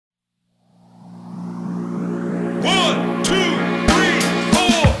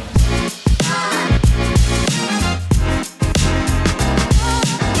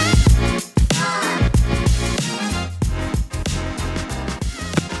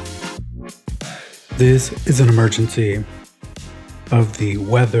This is an emergency of the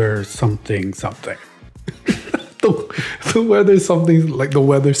weather something. the weather something like the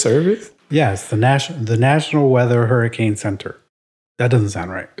weather service? Yes, the National Weather Hurricane Center. That doesn't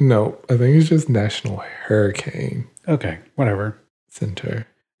sound right. No, I think it's just National Hurricane Okay, whatever. Center.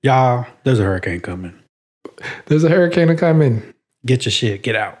 Yeah, there's a hurricane coming. There's a hurricane coming. Get your shit,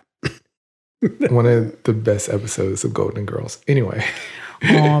 get out. One of the best episodes of Golden Girls. Anyway.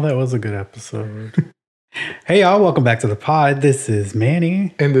 Oh, that was a good episode. Hey, y'all, welcome back to the pod. This is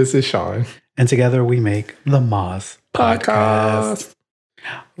Manny. And this is Shawn. And together we make the Moss Podcast.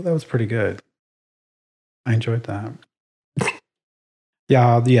 Well, that was pretty good. I enjoyed that.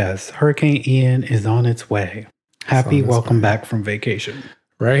 Y'all, yes, Hurricane Ian is on its way. Happy welcome back from vacation.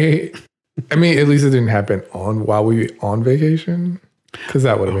 Right? I mean, at least it didn't happen while we were on vacation. Because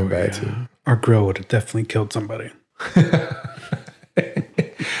that would have been bad too. Our grill would have definitely killed somebody.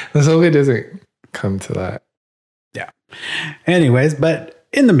 Let's hope it doesn't come to that. Yeah. Anyways, but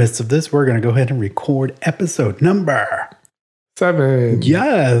in the midst of this, we're going to go ahead and record episode number 7.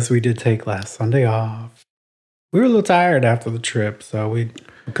 Yes, we did take last Sunday off. We were a little tired after the trip, so we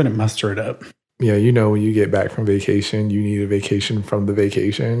couldn't muster it up. Yeah, you know, when you get back from vacation, you need a vacation from the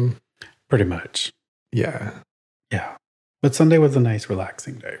vacation. Pretty much. Yeah. Yeah. But Sunday was a nice,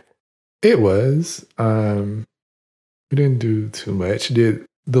 relaxing day. It was. We didn't do too much. Did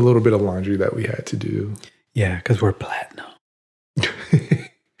the little bit of laundry that we had to do. Yeah, because we're platinum.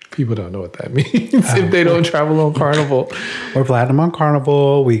 People don't know what that means if they don't travel on Carnival. We're platinum on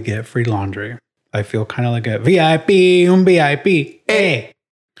Carnival. We get free laundry. I feel kind of like a VIP, un VIP. Hey.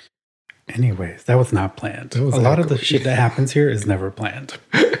 Anyways, that was not planned. A lot of the shit that happens here is never planned.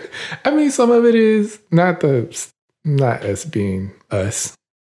 I mean, some of it is not us being us.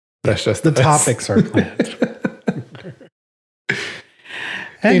 That's just the topics are planned.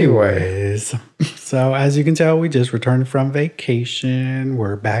 Anyways, so as you can tell, we just returned from vacation.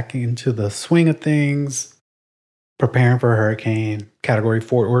 We're back into the swing of things, preparing for a hurricane, category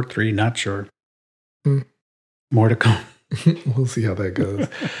 4 or 3, not sure. More to come. We'll see how that goes.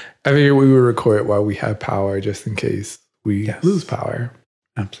 I figured we would record while we have power just in case we lose power.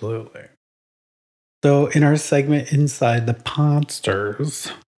 Absolutely. So in our segment Inside the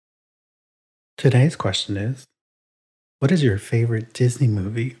Podsters, today's question is, what is your favorite Disney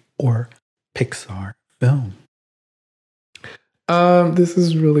movie or Pixar film? This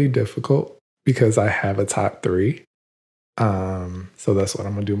is really difficult because I have a top 3. So that's what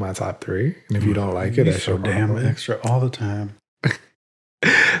I'm gonna do, my top 3. And if you don't like it, that's so damn extra all the time.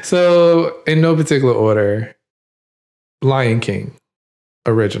 So in no particular order, Lion King,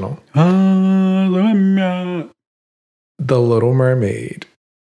 original. The Little Mermaid,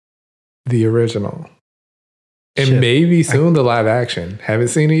 the original. And maybe soon the live action. Haven't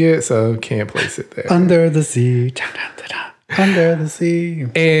seen it yet, so can't place it there. Under the Sea. Under the Sea.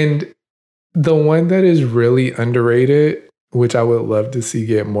 And the one that is really underrated, which I would love to see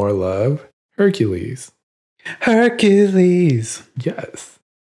get more love, Hercules. Hercules. Yes.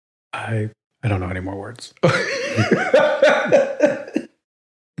 I don't know any more words.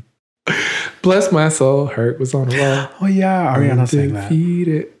 Bless my soul, Herc was on the wall. Oh yeah, Ariana sang that.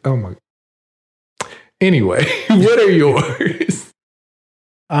 Defeated. Oh my. Anyway, what are yours?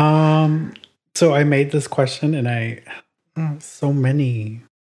 So I made this question and so many.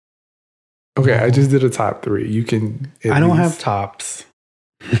 Okay, I just did a top 3. You can. I don't have tops.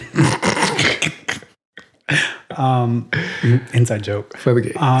 Inside joke for the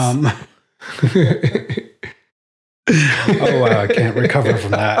games. Oh wow, I can't recover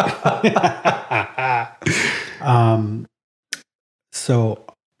from that. So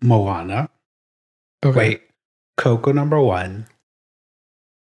Moana. Okay. Wait, Coco number 1,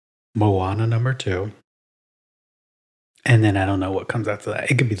 Moana number 2, and then I don't know what comes after that.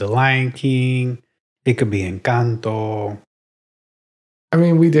 It could be The Lion King. It could be Encanto. I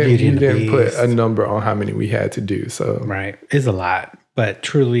mean, we didn't put a number on how many we had to do. So right, it's a lot, but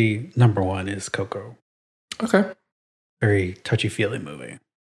truly number 1 is Coco. Okay, very touchy feely movie.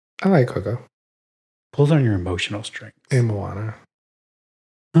 I like Coco. Pulls on your emotional strings. And Moana.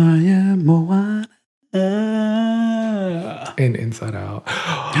 I am Moana. And Inside Out.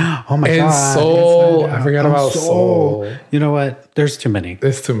 Oh my God. And Soul. I forgot about Soul. You know what? There's too many.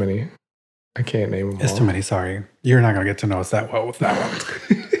 There's too many. I can't name them all. It's too many, sorry. You're not going to get to know us that well with that one.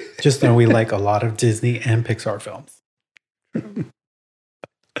 Just know we like a lot of Disney and Pixar films.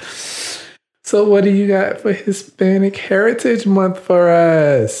 So what do you got for Hispanic Heritage Month for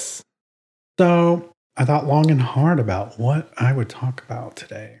us? So I thought long and hard about what I would talk about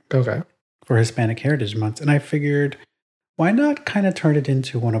today. Okay. For Hispanic Heritage Month. And I figured why not kind of turn it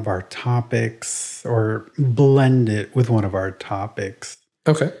into one of our topics or blend it with one of our topics?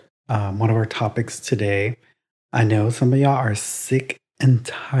 Okay. One of our topics today. I know some of y'all are sick and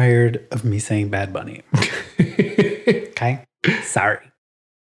tired of me saying Bad Bunny. Okay? Sorry.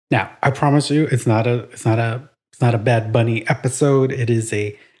 Now, I promise you it's not a Bad Bunny episode. It is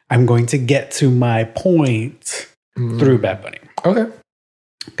I'm going to get to my point through Bad Bunny. Okay.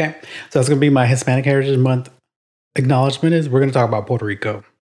 Okay. So that's going to be my Hispanic Heritage Month acknowledgement is we're going to talk about Puerto Rico.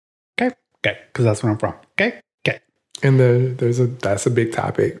 Okay. Okay. Because that's where I'm from. Okay. Okay. And that's a big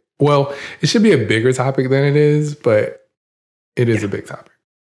topic. Well, it should be a bigger topic than it is, but it is a big topic.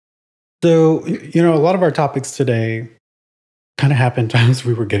 So, a lot of our topics today kind of happened times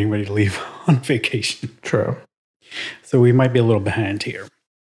we were getting ready to leave on vacation. True. So we might be a little behind here.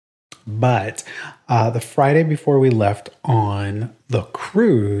 But the Friday before we left on the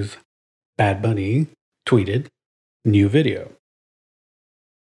cruise, Bad Bunny tweeted new video.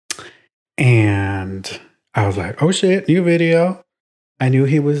 And I was like, oh shit, new video. I knew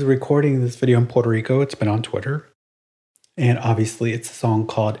he was recording this video in Puerto Rico. It's been on Twitter. And obviously it's a song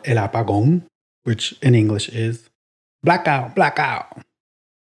called El Apagón, which in English is blackout, blackout.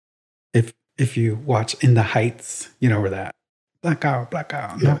 If you watch In the Heights, you know where that. Blackout,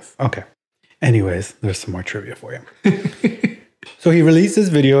 blackout. Yes. No? Okay. Anyways, there's some more trivia for you. So he released this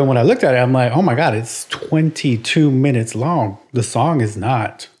video, and when I looked at it, I'm like, oh my God, it's 22 minutes long. The song is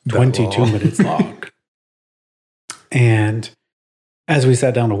not 22 minutes long. And as we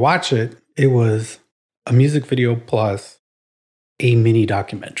sat down to watch it, it was a music video plus a mini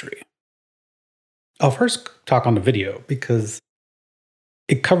documentary. I'll first talk on the video because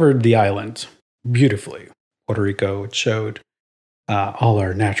it covered the island beautifully. Puerto Rico, it showed all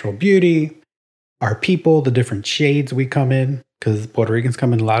our natural beauty, our people, the different shades we come in, because Puerto Ricans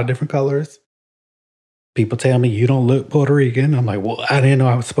come in a lot of different colors. People tell me, you don't look Puerto Rican. I'm like, well, I didn't know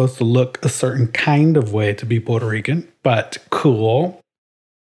I was supposed to look a certain kind of way to be Puerto Rican, but cool.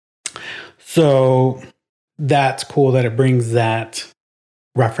 So that's cool that it brings that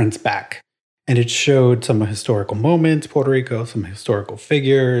reference back. And it showed some historical moments, Puerto Rico, some historical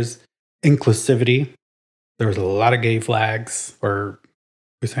figures, inclusivity. There was a lot of gay flags, or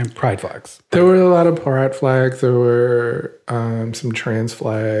we're saying pride flags. There were a lot of pride flags. There were some trans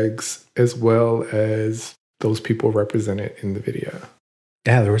flags, as well as those people represented in the video.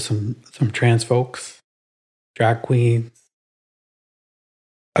 Yeah, there were some trans folks, drag queens.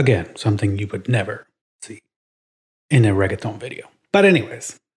 Again, something you would never see in a reggaeton video. But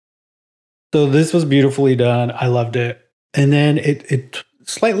anyways, so this was beautifully done. I loved it. And then it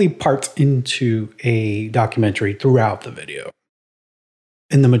slightly parts into a documentary throughout the video.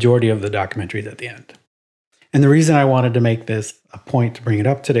 And the majority of the documentary is at the end. And the reason I wanted to make this a point to bring it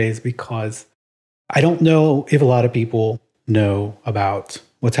up today is because I don't know if a lot of people know about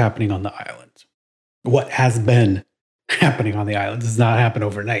what's happening on the island. What has been happening on the island does not happen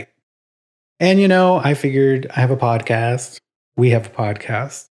overnight. And, I figured I have a podcast. We have a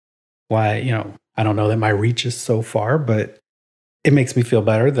podcast. Why, I don't know that my reach is so far, but it makes me feel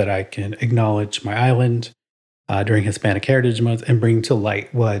better that I can acknowledge my island during Hispanic Heritage Month and bring to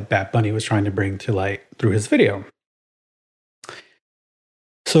light what Bad Bunny was trying to bring to light through his video.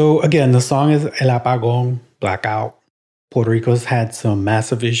 So again, the song is El Apagón, blackout. Puerto Rico's had some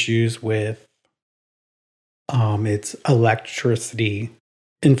massive issues with its electricity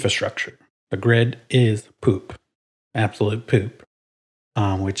infrastructure. The grid is poop, absolute poop,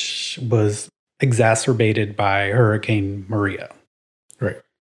 which was exacerbated by Hurricane Maria. Right.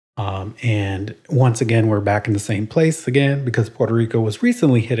 And once again, we're back in the same place again because Puerto Rico was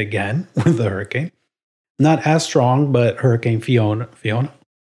recently hit again with the hurricane. Not as strong, but Hurricane Fiona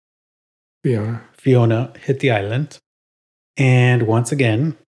hit the island. And once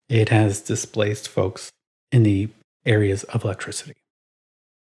again, it has displaced folks in the areas of electricity.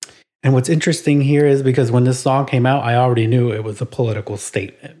 And what's interesting here is because when this song came out, I already knew it was a political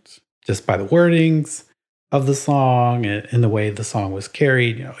statement just by the wordings of the song and the way the song was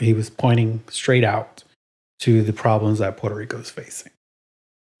carried. He was pointing straight out to the problems that Puerto Rico is facing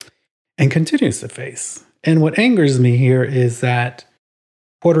and continues to face. And what angers me here is that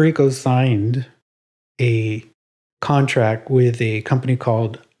Puerto Rico signed a contract with a company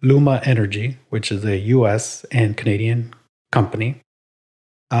called Luma Energy, which is a US and Canadian company,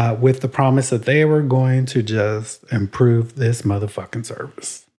 with the promise that they were going to just improve this motherfucking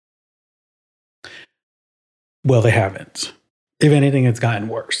service. Well, they haven't. If anything, it's gotten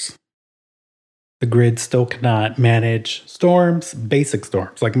worse. The grid still cannot manage storms, basic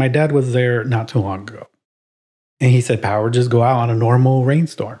storms. Like my dad was there not too long ago. And he said power just go out on a normal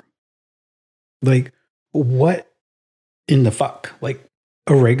rainstorm. Like, what in the fuck. Like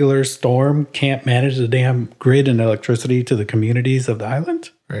a regular storm can't manage the damn grid and electricity to the communities of the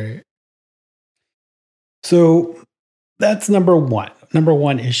island. Right. So that's number one. Number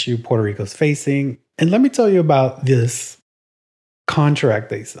one issue Puerto Rico's facing. And let me tell you about this contract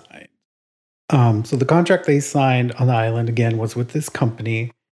they signed. So the contract they signed on the island, again, was with this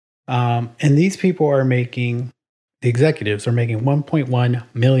company. And these people are making, the executives are making $1.1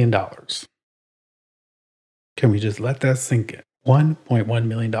 million. Can we just let that sink in? $1.1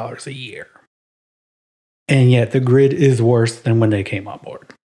 million a year. And yet the grid is worse than when they came on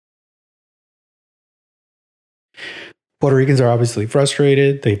board. Puerto Ricans are obviously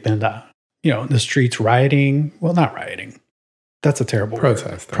frustrated. They've been, in the streets rioting. Well, not rioting. That's a terrible word.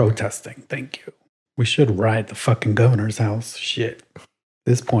 Protesting. Thank you. We should riot the fucking governor's house. Shit. At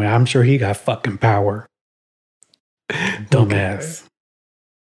this point, I'm sure he got fucking power. Dumbass. Okay.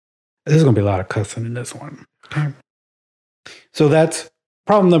 There's going to be a lot of cussing in this one. Okay. So that's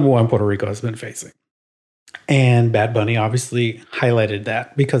problem number one Puerto Rico has been facing. And Bad Bunny obviously highlighted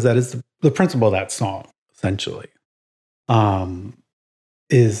that because that is the principle of that song, essentially,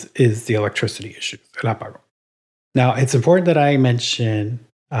 is the electricity issue. Now, it's important that I mention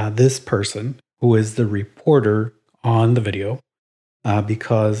this person who is the reporter on the video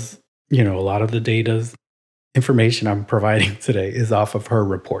because, a lot of the data's information I'm providing today is off of her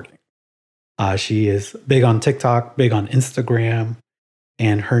reporting. She is big on TikTok, big on Instagram,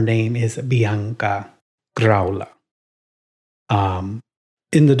 and her name is Bianca Graula. In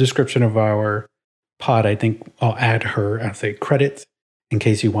the description of our pod, I think I'll add her as a credit in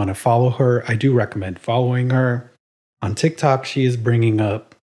case you want to follow her. I do recommend following her. On TikTok, she is bringing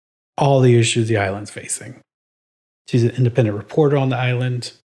up all the issues the island's facing. She's an independent reporter on the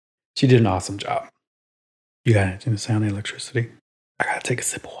island. She did an awesome job. You got anything to say on the electricity? I got to take a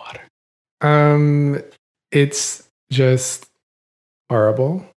sip of water. It's just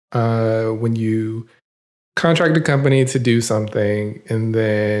horrible. When you contract a company to do something and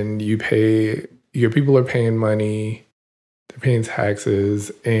then your people are paying money, they're paying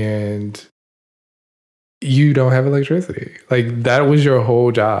taxes, and you don't have electricity. Like, that was your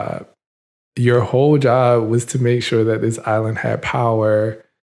whole job. Your whole job was to make sure that this island had power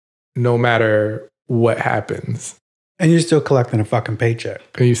no matter what happens. And you're still collecting a fucking paycheck.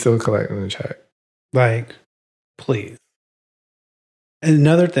 And you're still collecting a check. Like, please. And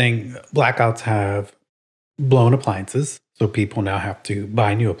another thing, blackouts have blown appliances. So people now have to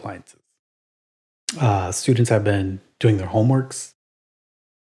buy new appliances. Students have been doing their homeworks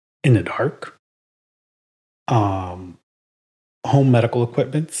in the dark. Home medical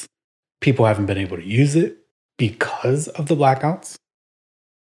equipment. People haven't been able to use it because of the blackouts.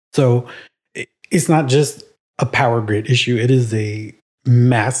 So it's not just a power grid issue. It is a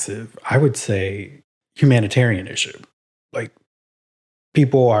massive, I would say, humanitarian issue. Like,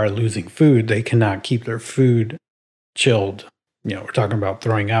 people are losing food. They cannot keep their food chilled. We're talking about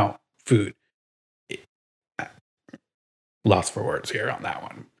throwing out food. Lost for words here on that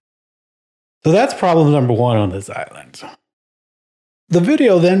one. So that's problem number one on this island. The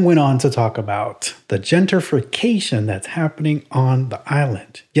video then went on to talk about the gentrification that's happening on the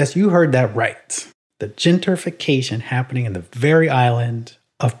island. Yes, you heard that right. The gentrification happening in the very island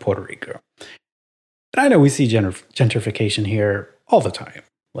of Puerto Rico. And I know we see gentrification here all the time.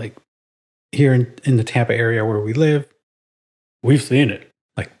 Like, here in the Tampa area where we live, we've seen it,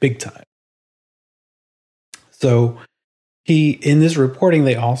 like, big time. So in this reporting,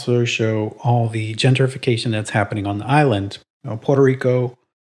 they also show all the gentrification that's happening on the island. Puerto Rico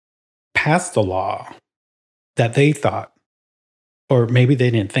passed a law that they thought, or maybe they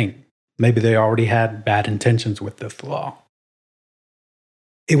didn't think, maybe they already had bad intentions with this law.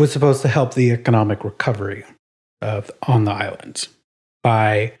 It was supposed to help the economic recovery on the island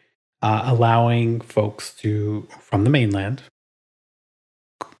by allowing folks from the mainland,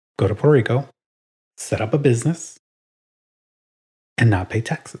 go to Puerto Rico, set up a business, and not pay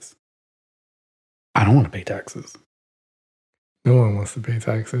taxes. I don't want to pay taxes. No one wants to pay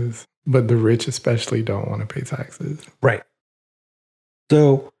taxes, but the rich especially don't want to pay taxes. Right.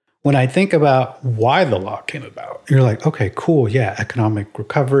 So when I think about why the law came about, you're like, okay, cool. Yeah, economic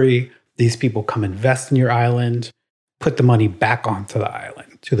recovery. These people come invest in your island, put the money back onto the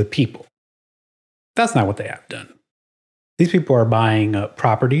island, to the people. That's not what they have done. These people are buying up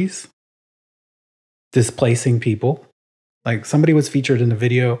properties, displacing people. Like, somebody was featured in the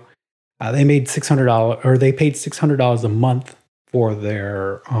video. They made $600, or they paid $600 a month for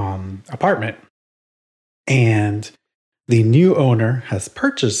their apartment. And the new owner has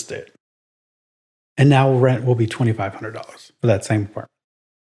purchased it. And now rent will be $2,500 for that same apartment.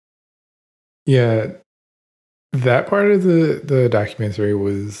 Yeah. That part of the documentary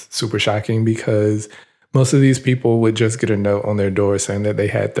was super shocking because most of these people would just get a note on their door saying that they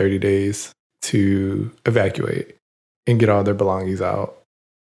had 30 days to evacuate and get all their belongings out.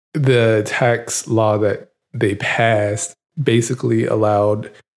 The tax law that they passed basically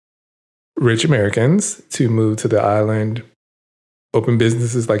allowed rich Americans to move to the island, open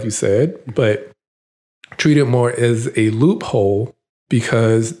businesses, like you said, but treat it more as a loophole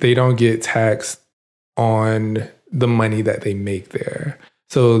because they don't get taxed on the money that they make there.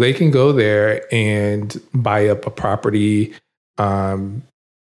 So they can go there and buy up a property,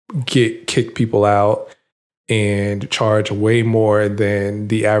 kick people out, and charge way more than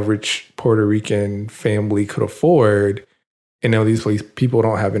the average Puerto Rican family could afford. And now these people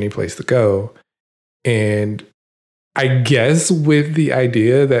don't have any place to go. And I guess with the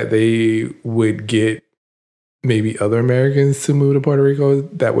idea that they would get maybe other Americans to move to Puerto Rico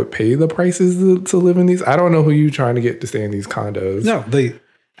that would pay the prices to live in these. I don't know who you're trying to get to stay in these condos. No, the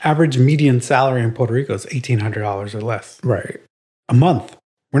average median salary in Puerto Rico is $1,800 or less. Right. A month.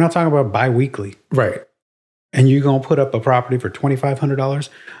 We're not talking about bi-weekly. Right. And you're going to put up a property for $2,500.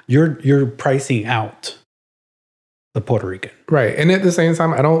 You're pricing out the Puerto Rican. Right. And at the same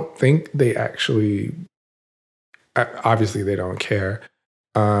time, I don't think they actually, obviously they don't care.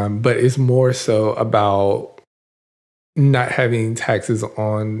 But it's more so about not having taxes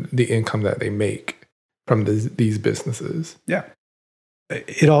on the income that they make from these businesses. Yeah.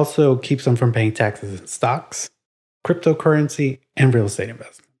 It also keeps them from paying taxes in stocks, cryptocurrency, and real estate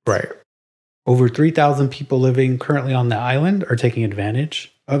investments. Right. Over 3,000 people living currently on the island are taking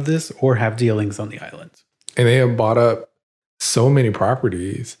advantage of this or have dealings on the island. And they have bought up so many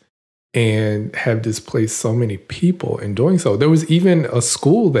properties and have displaced so many people in doing so. There was even a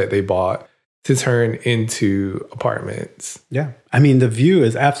school that they bought to turn into apartments. Yeah. I mean, the view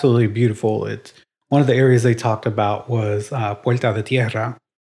is absolutely beautiful. It's one of the areas they talked about was Puerta de Tierra,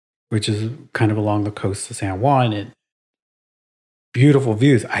 which is kind of along the coast of San Juan. And beautiful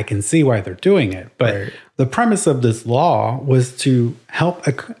views. I can see why they're doing it. But right. The premise of this law was to help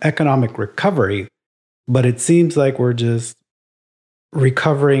economic recovery. But it seems like we're just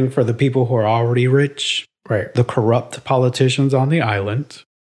recovering for the people who are already rich, right? The corrupt politicians on the island.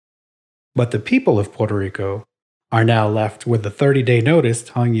 But the people of Puerto Rico are now left with a 30-day notice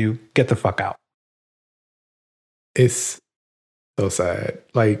telling you, get the fuck out. It's so sad.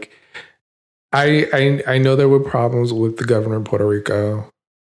 Like, I know there were problems with the governor of Puerto Rico,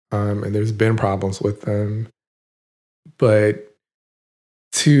 and there's been problems with them. But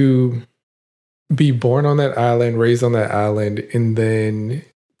to be born on that island, raised on that island, and then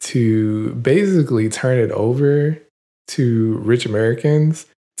to basically turn it over to rich Americans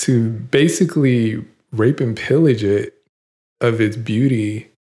to basically rape and pillage it of its beauty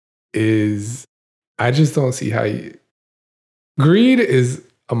is, I just don't see how you... Greed is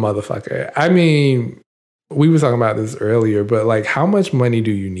a motherfucker. I mean, we were talking about this earlier, but like, how much money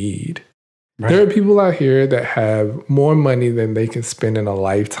do you need? Right. There are people out here that have more money than they can spend in a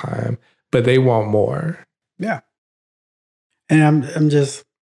lifetime, but they want more. Yeah. And I'm just...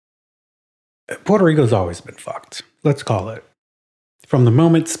 Puerto Rico's always been fucked. Let's call it. From the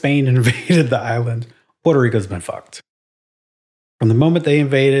moment Spain invaded the island, Puerto Rico's been fucked. From the moment they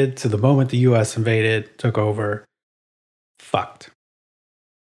invaded to the moment the U.S. invaded, took over, fucked.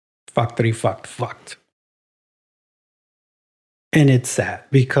 Fucked. And it's sad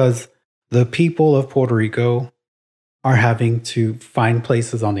because the people of Puerto Rico are having to find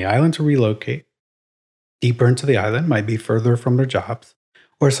places on the island to relocate. Deeper into the island, might be further from their jobs.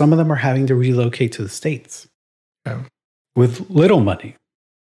 Or some of them are having to relocate to the States. Yeah. With little money.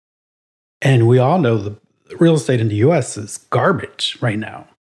 And we all know the real estate in the U.S. is garbage right now.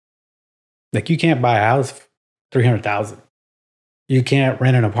 Like, you can't buy a house for $300,000. You can't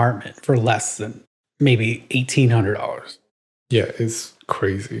rent an apartment for less than maybe $1,800. Yeah, it's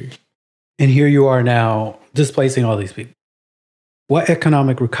crazy. And here you are now displacing all these people. What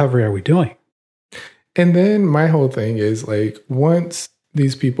economic recovery are we doing? And then my whole thing is, like, once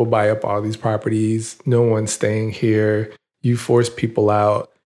these people buy up all these properties, no one's staying here, you force people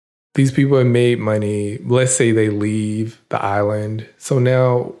out. These people have made money. Let's say they leave the island. So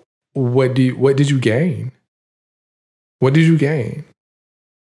now what did you gain? What did you gain?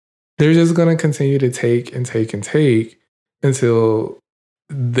 They're just going to continue to take and take and take until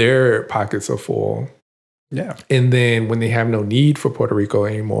their pockets are full. Yeah. And then when they have no need for Puerto Rico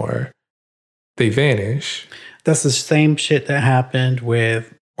anymore, they vanish. That's the same shit that happened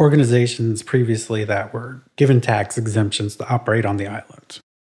with organizations previously that were given tax exemptions to operate on the island.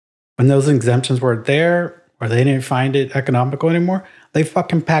 When those exemptions weren't there, or they didn't find it economical anymore, they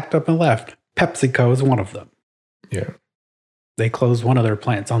fucking packed up and left. PepsiCo is one of them. Yeah. They closed one of their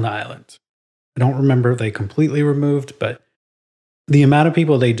plants on the island. I don't remember if they completely removed, but the amount of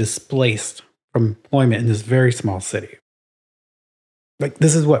people they displaced from employment in this very small city. Like,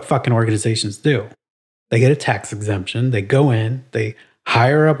 this is what fucking organizations do. They get a tax exemption. They go in, they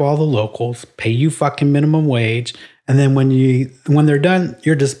hire up all the locals, pay you fucking minimum wage, and then when they're done,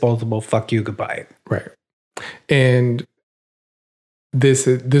 you're disposable. Fuck you, goodbye. Right. And this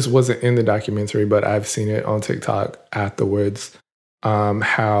wasn't in the documentary, but I've seen it on TikTok afterwards.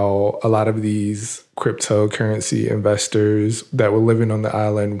 How a lot of these cryptocurrency investors that were living on the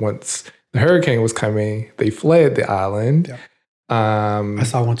island, once the hurricane was coming, they fled the island. Yeah. I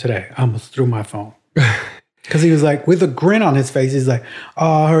saw one today. I almost threw my phone. Because he was like, with a grin on his face, he's like,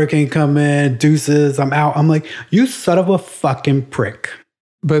 oh, hurricane coming, deuces, I'm out. I'm like, you son of a fucking prick.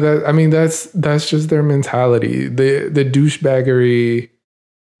 But that's just their mentality. The douchebaggery,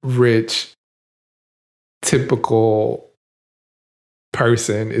 rich, typical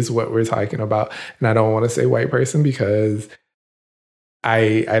person is what we're talking about. And I don't want to say white person because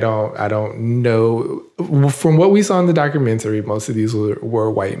I don't know. From what we saw in the documentary, most of these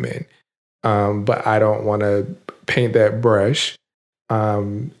were white men. But I don't want to paint that brush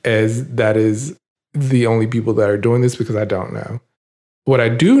as that is the only people that are doing this, because I don't know. What I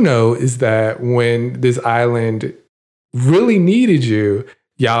do know is that when this island really needed you,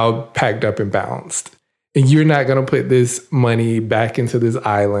 y'all packed up and bounced. And you're not going to put this money back into this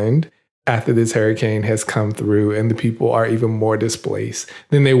island after this hurricane has come through and the people are even more displaced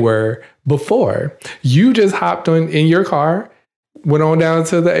than they were before. You just hopped in your car, went on down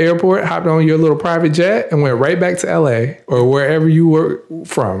to the airport, hopped on your little private jet, and went right back to LA or wherever you were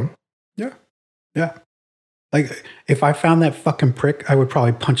from. Yeah. Yeah. Like, if I found that fucking prick, I would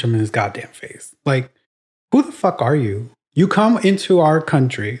probably punch him in his goddamn face. Like, who the fuck are you? You come into our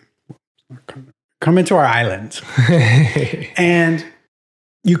country, come into our island, and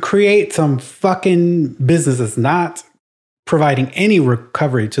you create some fucking business that's not providing any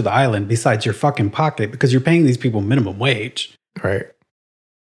recovery to the island besides your fucking pocket because you're paying these people minimum wage. Right.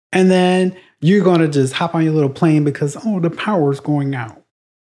 And then you're going to just hop on your little plane because, oh, the power's going out.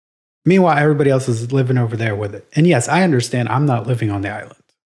 Meanwhile, everybody else is living over there with it. And yes, I understand I'm not living on the island.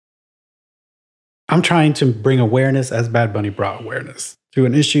 I'm trying to bring awareness, as Bad Bunny brought awareness, to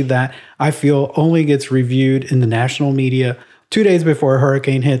an issue that I feel only gets reviewed in the national media 2 days before a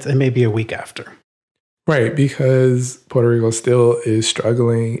hurricane hits and maybe a week after. Right, because Puerto Rico still is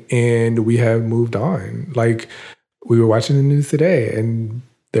struggling and we have moved on. Like, we were watching the news today and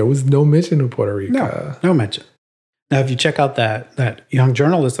there was no mention of Puerto Rico. No mention. Now, if you check out that young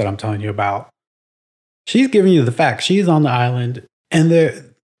journalist that I'm telling you about, she's giving you the facts. She's on the island, and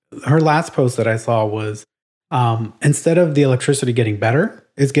her last post that I saw was, instead of the electricity getting better,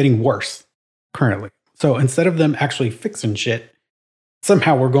 it's getting worse currently. So instead of them actually fixing shit,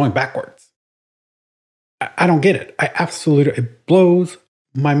 somehow we're going backwards. I don't get it. It blows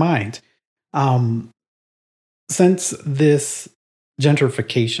my mind. Since this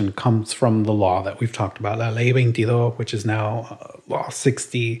gentrification comes from the law that we've talked about, La Ley 22, which is now Law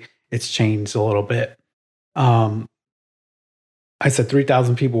 60. It's changed a little bit. I said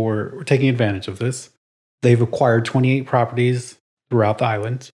 3,000 people were taking advantage of this. They've acquired 28 properties throughout the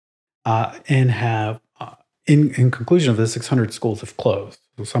island and have, in conclusion of this, 600 schools have closed.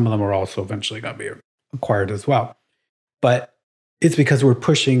 So some of them are also eventually going to be acquired as well. But it's because we're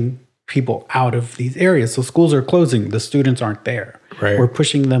pushing people out of these areas. So schools are closing. The students aren't there. Right. We're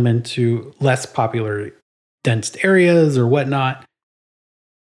pushing them into less popular, dense areas or whatnot.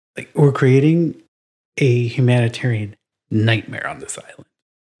 Like, we're creating a humanitarian nightmare on this island,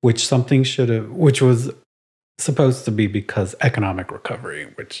 which was supposed to be because economic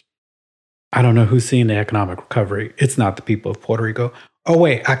recovery, which I don't know who's seeing the economic recovery. It's not the people of Puerto Rico. Oh,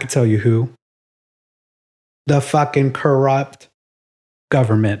 wait, I could tell you who. The fucking corrupt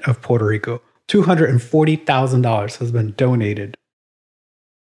government of Puerto Rico. $240,000 has been donated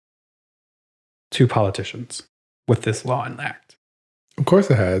to politicians with this law and act. Of course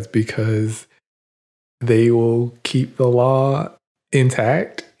it has, because they will keep the law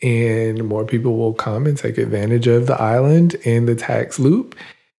intact and more people will come and take advantage of the island and the tax loop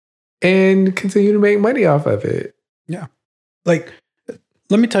and continue to make money off of it. Yeah. Like,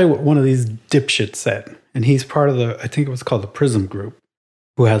 let me tell you what one of these dipshits said. And he's part of I think it was called the Prism Group,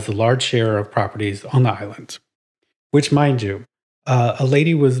 who has a large share of properties on the island, which, mind you, a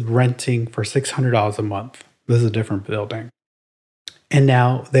lady was renting for $600 a month. This is a different building. And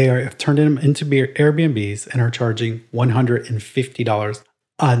now they have turned them into Airbnbs and are charging $150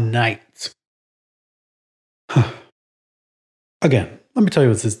 a night. Again, let me tell you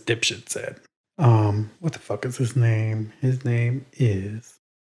what this dipshit said. What the fuck is his name? His name is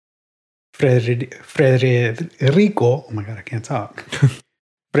Frederico. Oh my God, I can't talk.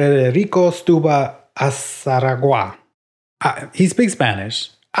 Frederico Stuba Azaragua. He speaks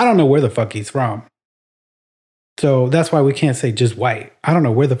Spanish. I don't know where the fuck he's from. So that's why we can't say just white. I don't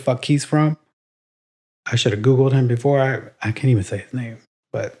know where the fuck he's from. I should have Googled him before. I can't even say his name.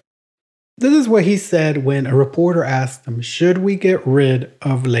 But this is what he said when a reporter asked him, should we get rid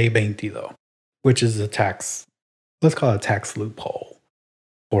of Ley 22, which is a tax, let's call it a tax loophole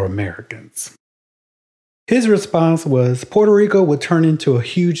for Americans. His response was Puerto Rico would turn into a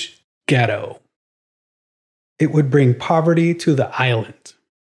huge ghetto. It would bring poverty to the island.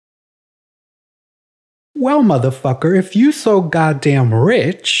 Well, motherfucker, if you so goddamn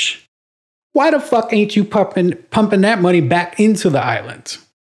rich, why the fuck ain't you pumping that money back into the island?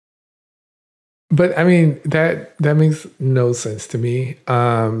 But I mean, that makes no sense to me.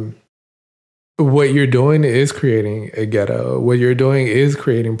 What you're doing is creating a ghetto. What you're doing is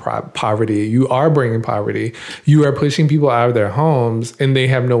creating poverty. You are bringing poverty. You are pushing people out of their homes and they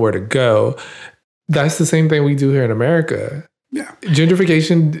have nowhere to go. That's the same thing we do here in America. Yeah.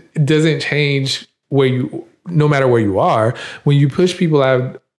 Gentrification doesn't change no matter where you are. When you push people out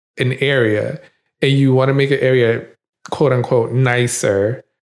of an area and you want to make an area quote unquote nicer,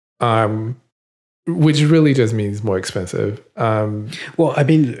 which really just means more expensive. Well, I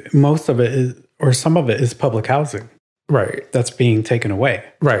mean, most of it is, or some of it is public housing. Right. That's being taken away.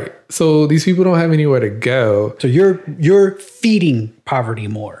 Right. So these people don't have anywhere to go. So you're feeding poverty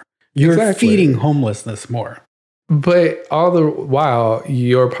more. You're feeding homelessness more. But all the while,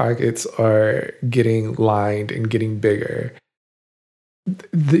 your pockets are getting lined and getting bigger.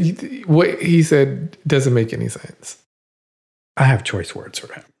 What he said doesn't make any sense. I have choice words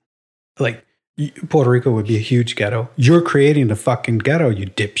for him. Like, Puerto Rico would be a huge ghetto. You're creating the fucking ghetto, you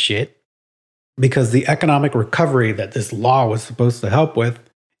dipshit. Because the economic recovery that this law was supposed to help with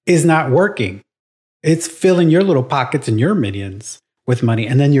is not working. It's filling your little pockets and your minions with money.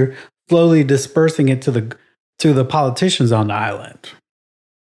 And then you're slowly dispersing it to the politicians on the island.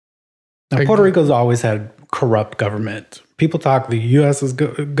 Now, Puerto Rico's always had corrupt government. People talk the U.S.'s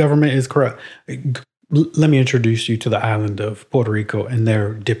government is corrupt. Let me introduce you to the island of Puerto Rico and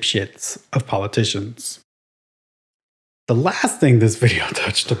their dipshits of politicians. The last thing this video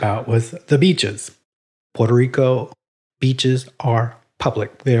touched about was the beaches. Puerto Rico beaches are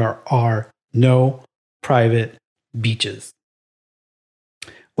public. There are no private beaches.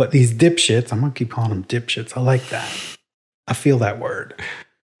 What these dipshits, I'm going to keep calling them dipshits. I like that. I feel that word.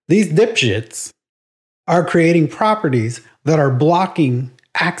 These dipshits are creating properties that are blocking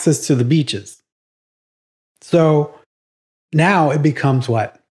access to the beaches. So now it becomes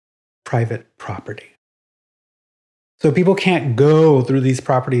what? Private property. So people can't go through these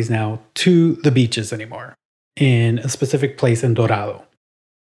properties now to the beaches anymore in a specific place in Dorado.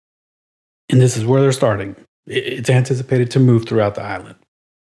 And this is where they're starting. It's anticipated to move throughout the island.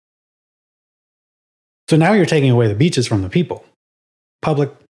 So now you're taking away the beaches from the people.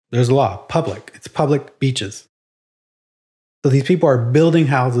 Public, there's a law, public. It's public beaches. So these people are building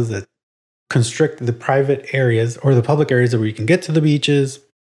houses that constrict the private areas or the public areas where you can get to the beaches.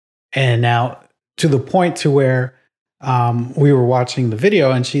 And now to the point to where we were watching the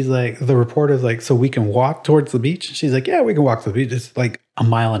video and she's like, the reporter's like, so we can walk towards the beach? And she's like, yeah, we can walk to the beach. It's like a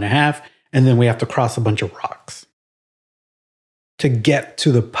mile and a half. And then we have to cross a bunch of rocks to get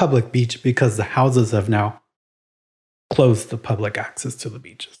to the public beach because the houses have now closed the public access to the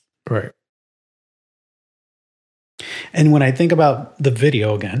beaches. Right. And when I think about the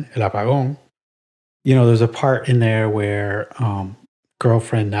video again, El Apagón, you know, there's a part in there where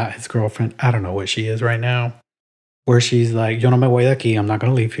girlfriend, not his girlfriend, I don't know what she is right now, where she's like, yo no me voy de aquí, I'm not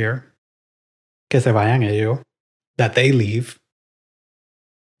going to leave here. Que se vayan ellos. That they leave.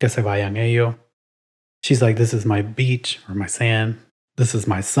 Que se vayan ellos. She's like, this is my beach or my sand. This is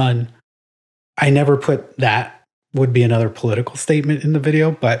my sun. I never put that would be another political statement in the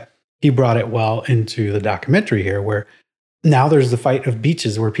video, but he brought it well into the documentary here where now there's the fight of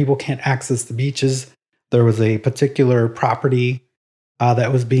beaches where people can't access the beaches. There was a particular property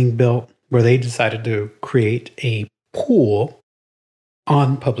that was being built where they decided to create a pool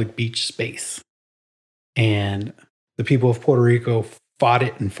on public beach space. And the people of Puerto Rico fought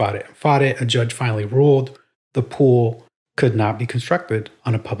it and fought it and fought it. A judge finally ruled the pool could not be constructed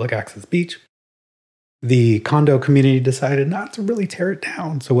on a public access beach. The condo community decided not to really tear it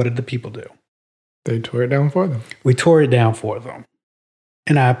down. So what did the people do? They tore it down for them. We tore it down for them.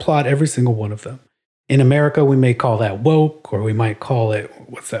 And I applaud every single one of them. In America, we may call that woke, or we might call it,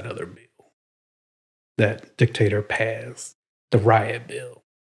 what's that other bill that dictator passed? The riot bill.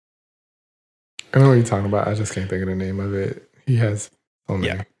 I know what you're talking about. I just can't think of the name of it. He has so many.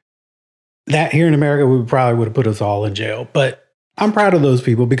 Yeah. That here in America, we probably would have put us all in jail. But I'm proud of those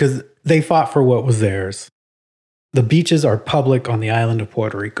people because they fought for what was theirs. The beaches are public on the island of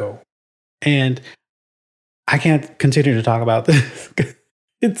Puerto Rico. And I can't continue to talk about this.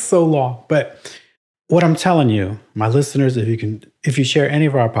 It's so long. But what I'm telling you, my listeners, if you share any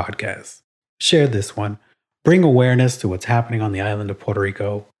of our podcasts, share this one. Bring awareness to what's happening on the island of Puerto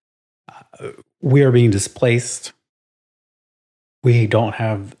Rico. We are being displaced. We don't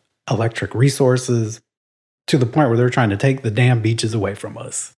have electric resources to the point where they're trying to take the damn beaches away from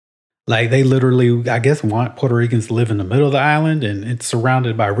us. Like they literally, I guess, want Puerto Ricans to live in the middle of the island and it's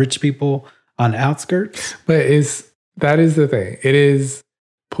surrounded by rich people on the outskirts. But that is the thing. It is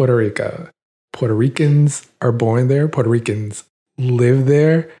Puerto Rico. Puerto Ricans are born there. Puerto Ricans live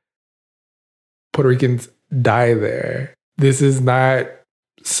there. Puerto Ricans die there. This is not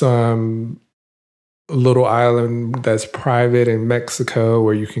some little island that's private in Mexico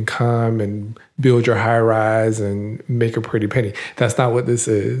where you can come and build your high rise and make a pretty penny. That's not what this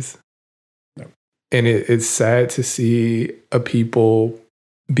is. No. And it's sad to see a people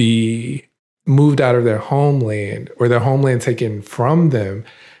be moved out of their homeland or their homeland taken from them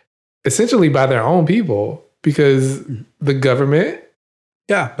essentially by their own people because the government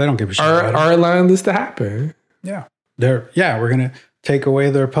they don't give a shit are allowing this to happen. Yeah. We're going to take away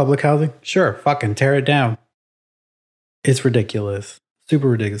their public housing. Sure. Fucking tear it down. It's ridiculous. Super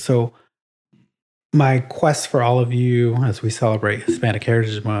ridiculous. So my quest for all of you as we celebrate Hispanic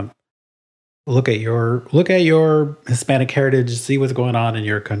Heritage Month, look at your Hispanic heritage, see what's going on in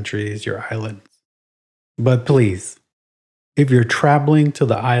your countries, your islands. But please, if you're traveling to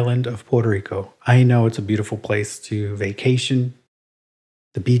the island of Puerto Rico, I know it's a beautiful place to vacation.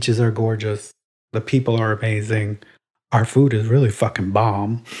 The beaches are gorgeous. The people are amazing. Our food is really fucking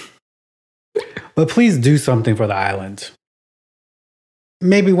bomb. But please do something for the island.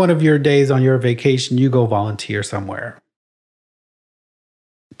 Maybe one of your days on your vacation, you go volunteer somewhere.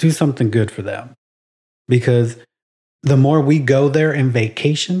 Do something good for them. Because the more we go there in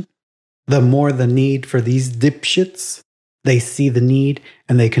vacation, the more the need for these dipshits, they see the need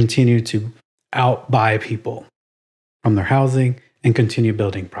and they continue to outbuy people from their housing and continue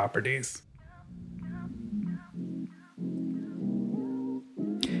building properties.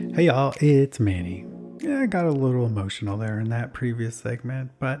 Hey y'all, it's Manny. Yeah, I got a little emotional there in that previous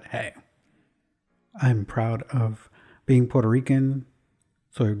segment, but hey, I'm proud of being Puerto Rican.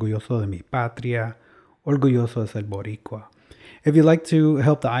 Soy orgulloso de mi patria. Orgulloso de ser boricua. If you'd like to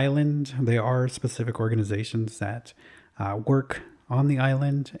help the island, there are specific organizations that work on the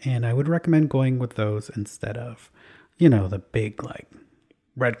island, and I would recommend going with those instead of, the big like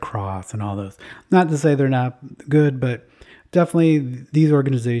Red Cross and all those. Not to say they're not good, but definitely these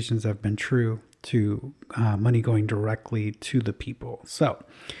organizations have been true to money going directly to the people. So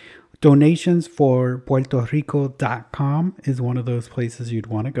donations for PuertoRico.com is one of those places you'd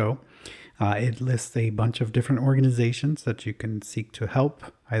want to go. It lists a bunch of different organizations that you can seek to help,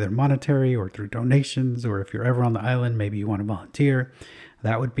 either monetary or through donations, or if you're ever on the island, maybe you want to volunteer.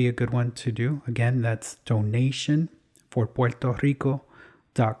 That would be a good one to do. Again, that's donation for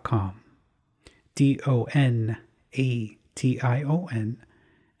PuertoRico.com.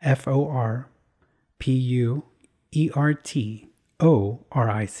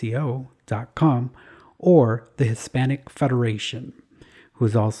 DonatiForPuertorico.com, or the Hispanic Federation,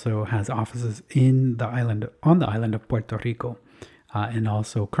 who also has offices on the island of Puerto Rico, and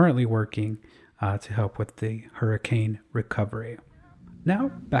also currently working to help with the hurricane recovery. Now,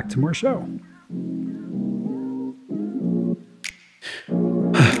 back to more show.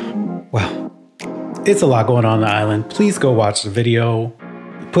 Well, it's a lot going on the island. Please go watch the video.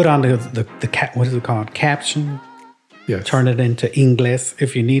 Put on the what is it called? Caption. Yes. Turn it into English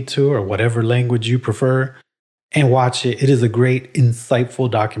if you need to, or whatever language you prefer, and watch it. It is a great, insightful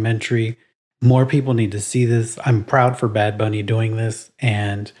documentary. More people need to see this. I'm proud for Bad Bunny doing this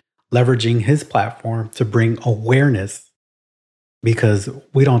and leveraging his platform to bring awareness, because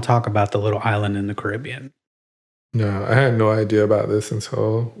we don't talk about the little island in the Caribbean. No, I had no idea about this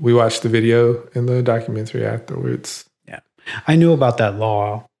until we watched the video and the documentary afterwards. Yeah. I knew about that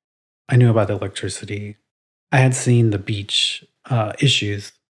law. I knew about the electricity. I had seen the beach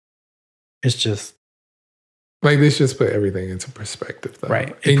issues. It's just... like, this just put everything into perspective, though.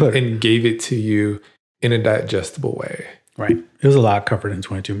 Right. And gave it to you in a digestible way. Right. It was a lot covered in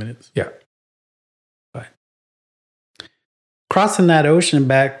 22 minutes. Yeah. But crossing that ocean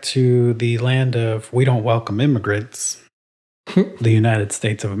back to the land of we don't welcome immigrants, the United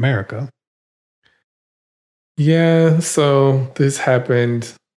States of America. Yeah, so this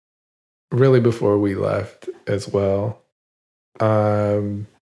happened really before we left as well.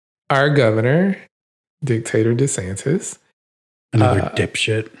 Our governor, Dictator DeSantis, Another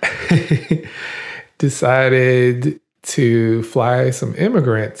dipshit. decided to fly some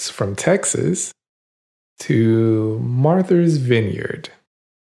immigrants from Texas to Martha's Vineyard.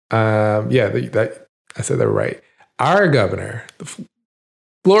 That I said that right. Our governor, the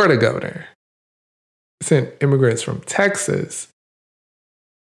Florida governor, sent immigrants from Texas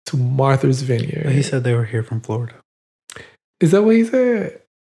to Martha's Vineyard. He said they were here from Florida. Is that what he said?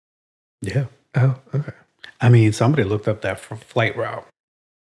 Yeah. Oh, okay. I mean, somebody looked up that flight route.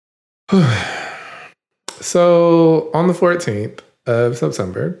 So on the 14th of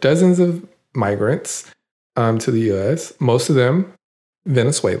September, dozens of migrants to the U.S., most of them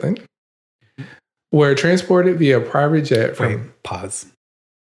Venezuelan, were transported via private jet from... Wait, pause.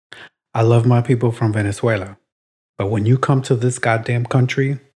 I love my people from Venezuela, but when you come to this goddamn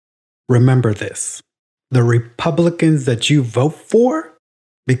country, remember this. The Republicans that you vote for,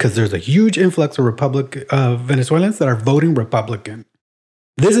 because there's a huge influx of Venezuelans that are voting Republican.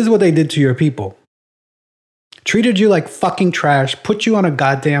 This is what they did to your people. Treated you like fucking trash, put you on a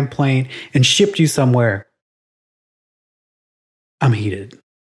goddamn plane, and shipped you somewhere. I'm heated.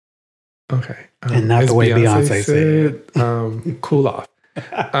 Okay. And not the way Beyonce said. Cool off.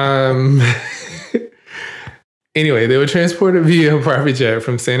 Anyway, they were transported via a private jet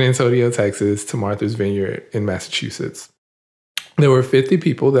from San Antonio, Texas to Martha's Vineyard in Massachusetts. There were 50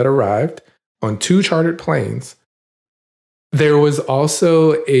 people that arrived on 2 chartered planes. There was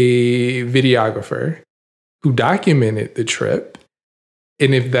also a videographer who documented the trip.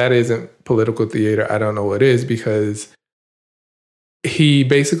 And if that isn't political theater, I don't know what is, because he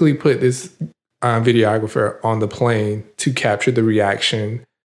basically put this videographer on the plane to capture the reaction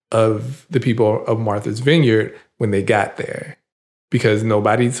of the people of Martha's Vineyard when they got there, because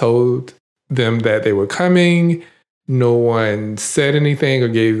nobody told them that they were coming. No one said anything or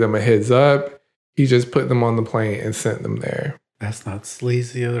gave them a heads up. He just put them on the plane and sent them there. That's not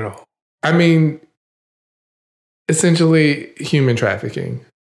sleazy at all. I mean, essentially human trafficking.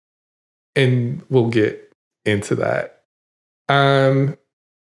 And we'll get into that.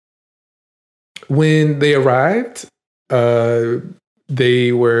 When they arrived,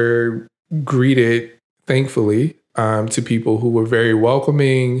 they were greeted, thankfully, to people who were very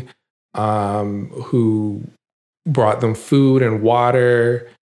welcoming, who brought them food and water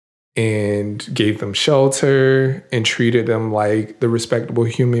and gave them shelter and treated them like the respectable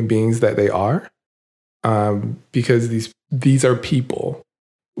human beings that they are. Because these are people.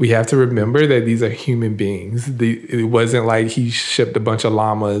 We have to remember that these are human beings. It wasn't like he shipped a bunch of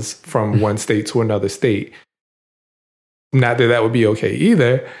llamas from one state to another state. Not that that would be okay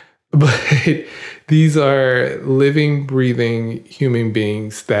either, but these are living, breathing human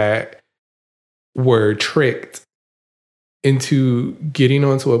beings that were tricked into getting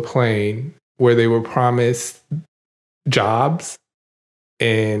onto a plane where they were promised jobs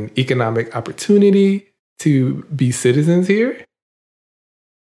and economic opportunity to be citizens here,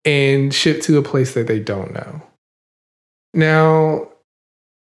 and shipped to a place that they don't know. Now,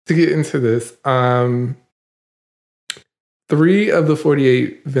 to get into this, 3 of the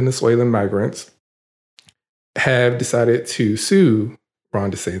 48 Venezuelan migrants have decided to sue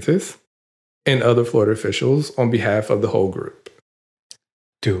Ron DeSantis and other Florida officials on behalf of the whole group.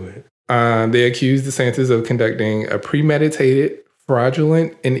 Do it. They accuse DeSantis of conducting a premeditated,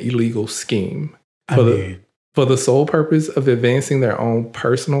 fraudulent, and illegal scheme for the sole purpose of advancing their own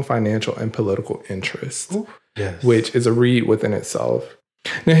personal, financial, and political interests, yes. Which is a read within itself.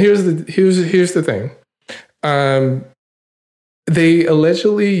 Now, here's the thing. They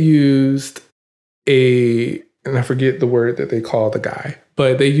allegedly used and I forget the word that they call the guy,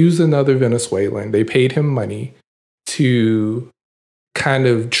 but they used another Venezuelan. They paid him money to kind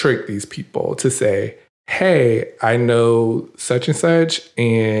of trick these people to say, hey, I know such and such,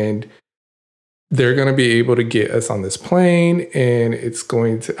 and they're going to be able to get us on this plane, and it's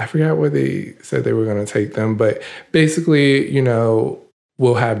going to, I forgot where they said they were going to take them, but basically,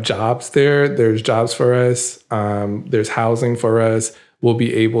 we'll have jobs there. There's jobs for us. There's housing for us. We'll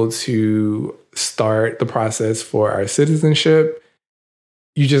be able to start the process for our citizenship.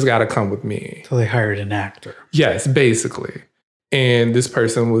 You just got to come with me. So they hired an actor. Yes, basically. And this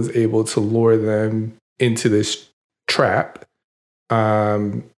person was able to lure them into this trap.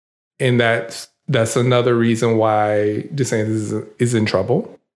 And that's another reason why DeSantis is in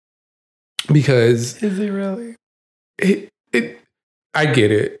trouble. Because... Is he really? I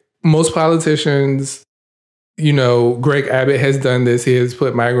get it. Most politicians, Greg Abbott has done this. He has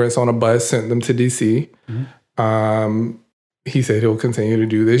put migrants on a bus, sent them to D.C. Mm-hmm. he said he'll continue to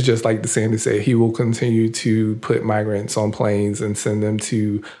do this, just like DeSantis said he will continue to put migrants on planes and send them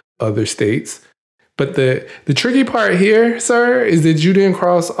to other states. But the tricky part here, sir, is that you didn't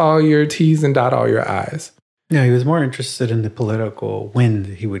cross all your T's and dot all your I's. No, he was more interested in the political wind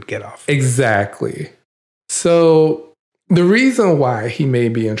he would get off. Exactly. So the reason why he may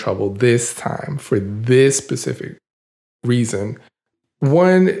be in trouble this time for this specific reason,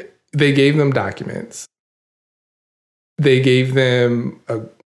 one, they gave them documents. They gave them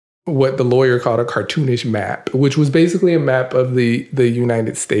what the lawyer called a cartoonish map, which was basically a map of the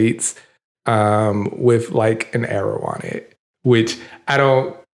United States with like an arrow on it, which I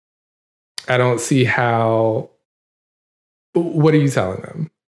don't see how. What are you telling them?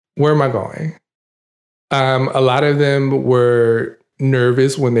 Where am I going? A lot of them were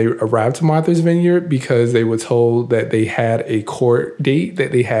nervous when they arrived to Martha's Vineyard because they were told that they had a court date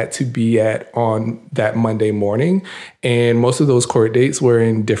that they had to be at on that Monday morning. And most of those court dates were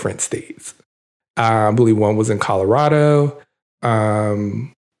in different states. I believe one was in Colorado.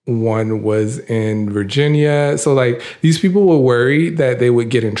 One was in Virginia. So like these people were worried that they would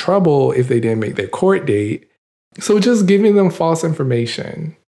get in trouble if they didn't make their court date. So just giving them false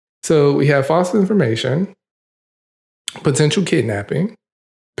information. So we have false information, potential kidnapping,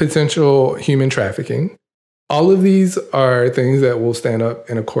 potential human trafficking. All of these are things that will stand up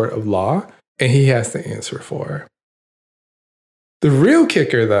in a court of law, and he has to answer for. The real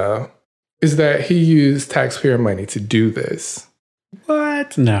kicker, though, is that he used taxpayer money to do this.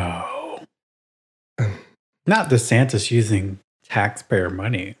 What? No. Not DeSantis using taxpayer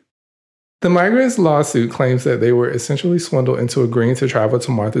money. The migrants' lawsuit claims that they were essentially swindled into agreeing to travel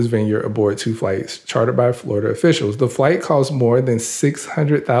to Martha's Vineyard aboard 2 flights chartered by Florida officials. The flight cost more than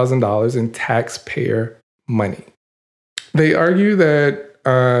 $600,000 in taxpayer money. They argue that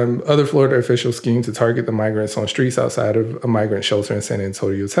other Florida officials schemed to target the migrants on streets outside of a migrant shelter in San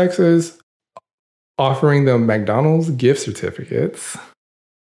Antonio, Texas, offering them McDonald's gift certificates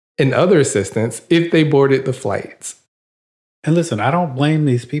and other assistance if they boarded the flights. And listen, I don't blame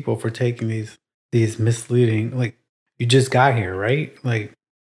these people for taking these misleading, like, you just got here, right? Like,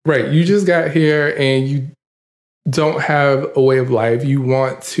 right. You just got here and you don't have a way of life. You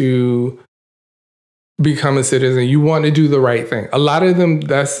want to become a citizen. You want to do the right thing. A lot of them,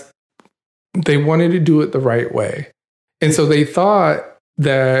 they wanted to do it the right way. And so they thought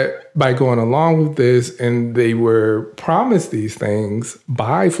that by going along with this, and they were promised these things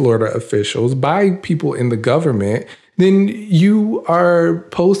by Florida officials, by people in the government, then you are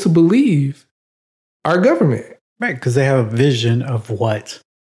supposed to believe our government. Right, because they have a vision of what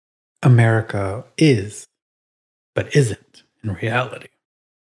America is, but isn't in reality.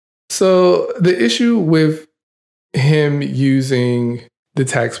 So the issue with him using the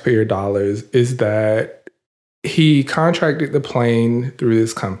taxpayer dollars is that he contracted the plane through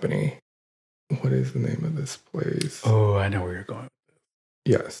this company. What is the name of this place? Oh, I know where you're going.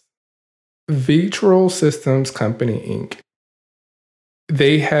 Yes. Vitral Systems Company, Inc.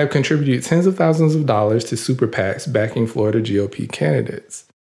 They have contributed tens of thousands of dollars to super PACs backing Florida GOP candidates,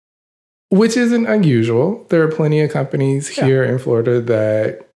 which isn't unusual. There are plenty of companies here in Florida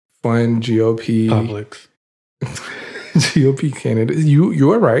that fund GOP GOP candidates.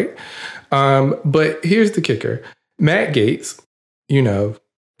 You are right. But here's the kicker. Matt Gaetz, you know,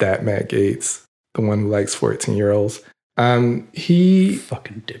 that Matt Gaetz, the one who likes 14-year-olds. He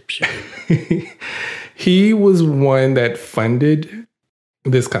fucking dipshit. He was one that funded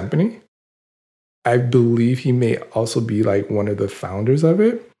this company. I believe he may also be like one of the founders of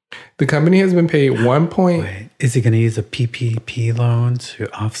it. The company has been paid Wait, is he going to use a PPP loan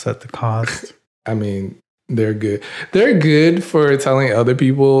to offset the cost? I mean, they're good. They're good for telling other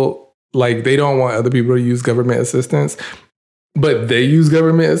people, like, they don't want other people to use government assistance, but they use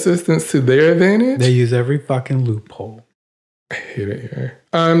government assistance to their advantage. They use every fucking loophole. I hate it here.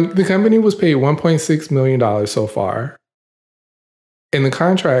 The company was paid $1.6 million so far. And the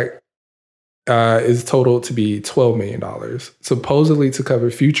contract is totaled to be $12 million, supposedly to cover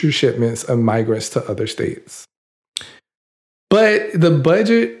future shipments of migrants to other states. But the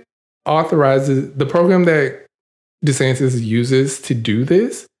budget authorizes the program that DeSantis uses to do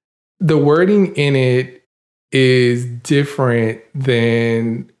this. The wording in it is different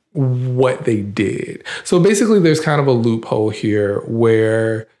than what they did. So basically, there's kind of a loophole here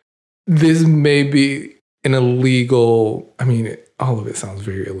where this may be an illegal, I mean, all of it sounds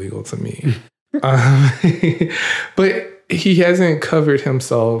very illegal to me. But he hasn't covered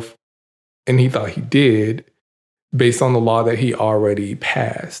himself, and he thought he did, based on the law that he already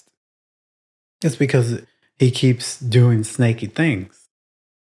passed. It's because he keeps doing snaky things.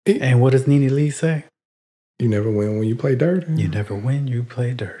 And what does Nene Lee say? You never win when you play dirty. You never win, you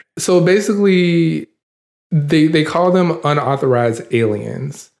play dirty. So basically, they call them unauthorized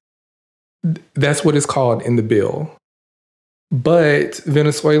aliens. That's what it's called in the bill. But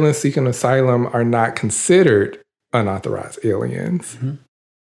Venezuelans seeking asylum are not considered unauthorized aliens. Mm-hmm.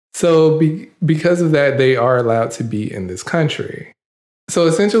 So because of that, they are allowed to be in this country. So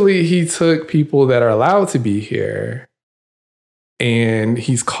essentially, he took people that are allowed to be here and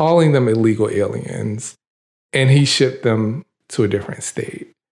he's calling them illegal aliens, and he shipped them to a different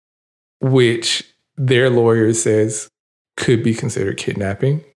state, which their lawyer says could be considered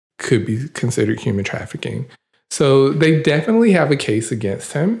kidnapping, could be considered human trafficking. So they definitely have a case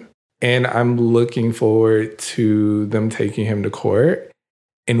against him, and I'm looking forward to them taking him to court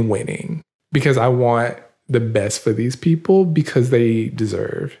and winning, because I want the best for these people because they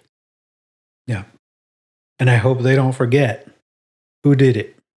deserve. Yeah. And I hope they don't forget who did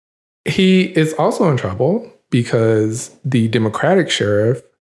it. He is also in trouble because the Democratic sheriff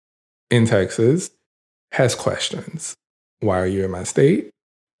in Texas has questions. Why are you in my state?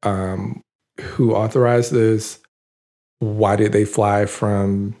 Who authorized this? Why did they fly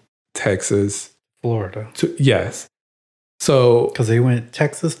from Texas? Florida. Yes. So, because they went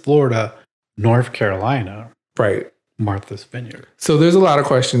Texas, Florida, North Carolina. Right. Martha's Vineyard. So there's a lot of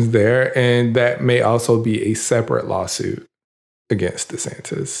questions there, and that may also be a separate lawsuit against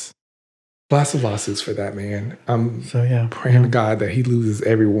DeSantis. Lots of lawsuits for that man. I'm praying to God that he loses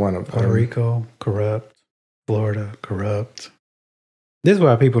every one of them. Puerto Rico, corrupt. Florida, corrupt. This is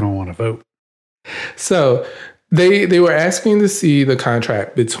why people don't want to vote. So they were asking to see the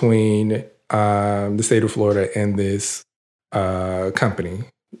contract between the state of Florida and this company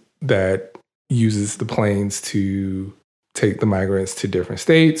that uses the planes to take the migrants to different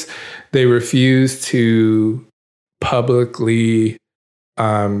states. They refused to publicly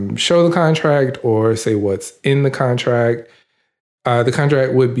show the contract or say what's in the contract. The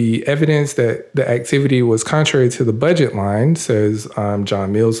contract would be evidence that the activity was contrary to the budget line, says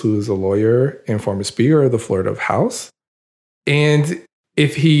John Mills, who is a lawyer and former Speaker of the Florida House. And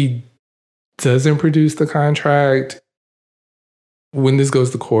if he doesn't produce the contract, when this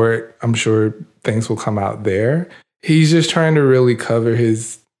goes to court, I'm sure things will come out there. He's just trying to really cover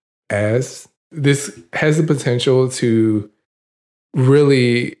his ass. This has the potential to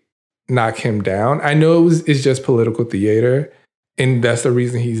really knock him down. I know it's just political theater, and that's the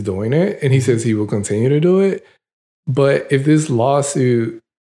reason he's doing it. And he says he will continue to do it. But if this lawsuit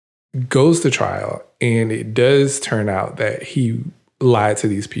goes to trial and it does turn out that he lied to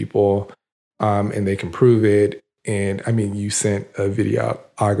these people, and they can prove it, and I mean, you sent a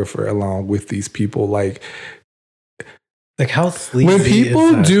videographer along with these people, like how sleazy when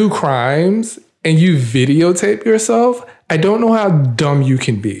people do crimes and you videotape yourself, I don't know how dumb you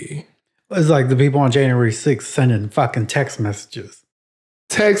can be. It's like the people on January 6th sending fucking text messages.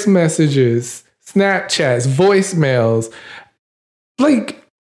 Text messages, Snapchats, voicemails. Like,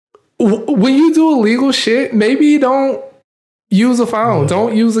 when you do illegal shit, maybe you don't use a phone.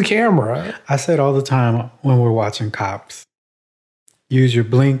 Don't use a camera. I said all the time when we're watching cops, use your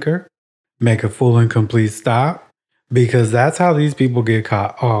blinker, make a full and complete stop, because that's how these people get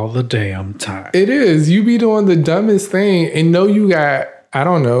caught all the damn time. It is. You be doing the dumbest thing and know you got, I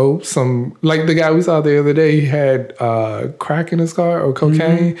don't know, some, like the guy we saw the other day, he had crack in his car or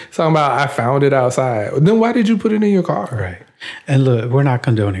cocaine. Mm-hmm. Talking about, I found it outside. Then why did you put it in your car? Right. And look, we're not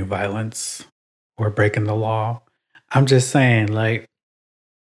condoning violence or breaking the law. I'm just saying, like,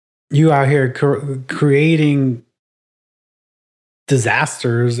 you out here creating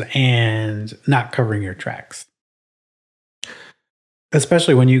disasters and not covering your tracks.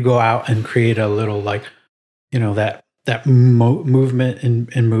 Especially when you go out and create a little, like, you know, that movement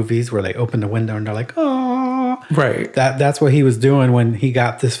in movies where they open the window and they're like, oh. Right. That's what he was doing when he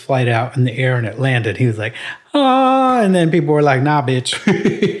got this flight out in the air and it landed. He was like, oh. And then people were like, nah, bitch.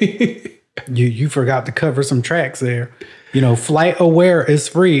 You forgot to cover some tracks there. You know, Flight Aware is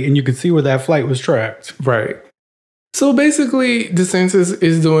free and you can see where that flight was tracked. Right. So basically, DeSantis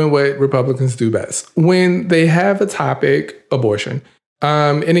is doing what Republicans do best. When they have a topic, abortion,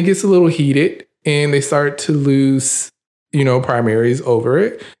 and it gets a little heated and they start to lose, you know, primaries over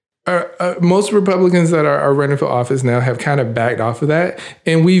it. Most Republicans that are running for office now have kind of backed off of that.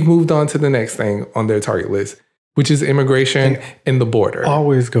 And we've moved on to the next thing on their target list, which is immigration and the border.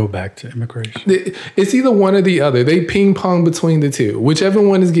 Always go back to immigration. It's either one or the other. They ping pong between the two. Whichever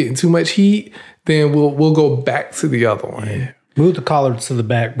one is getting too much heat, then we'll go back to the other one. Yeah. Move the collards to the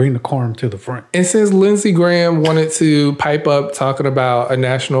back, bring the corn to the front. And since Lindsey Graham wanted to pipe up talking about a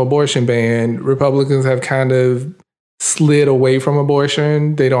national abortion ban, Republicans have kind of slid away from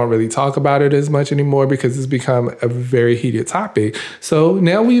abortion. They don't really talk about it as much anymore because it's become a very heated topic. So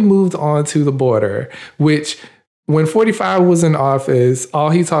now we've moved on to the border, which when 45 was in office, all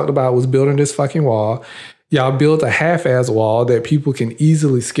he talked about was building this fucking wall. Y'all built a half-ass wall that people can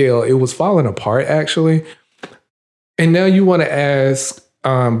easily scale. It was falling apart, actually. And now you want to ask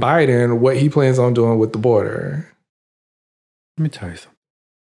Biden what he plans on doing with the border. Let me tell you something.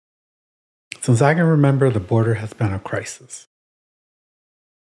 Since I can remember, the border has been a crisis.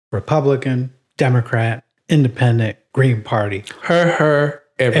 Republican, Democrat, Independent, Green Party.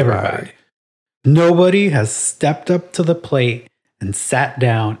 Everybody. Nobody has stepped up to the plate and sat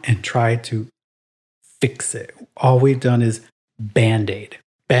down and tried to fix it. All we've done is Band-Aid,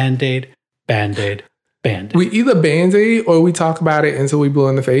 Band-Aid, Band-Aid, Band-Aid. We either Band-Aid or we talk about it until we blow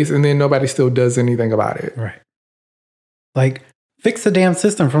in the face and then nobody still does anything about it. Right. Like, fix the damn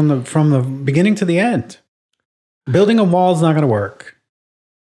system from the beginning to the end. Building a wall is not going to work.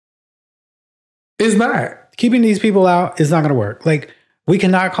 It's not. Keeping these people out is not going to work. Like, we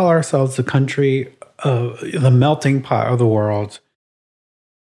cannot call ourselves the country of the melting pot of the world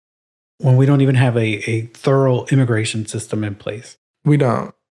when we don't even have a thorough immigration system in place. We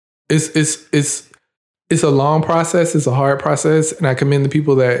don't. It's a long process. It's a hard process. And I commend the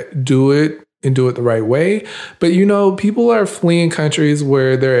people that do it and do it the right way. But, you know, people are fleeing countries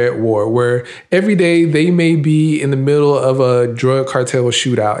where they're at war, where every day they may be in the middle of a drug cartel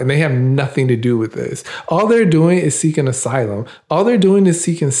shootout and they have nothing to do with this. All they're doing is seeking asylum. All they're doing is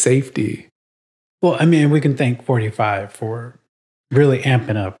seeking safety. Well, I mean, we can thank 45 for really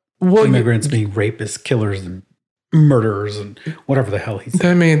amping up immigrants being rapists, killers, and murderers, and whatever the hell he said.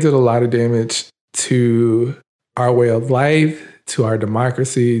 That man did a lot of damage to our way of life, to our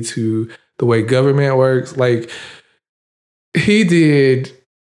democracy, to the way government works. Like, he did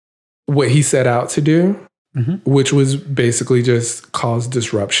what he set out to do, which was basically just cause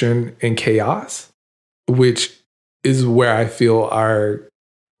disruption and chaos, which is where I feel our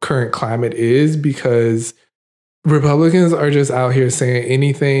current climate is, because Republicans are just out here saying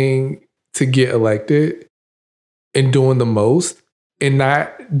anything to get elected and doing the most and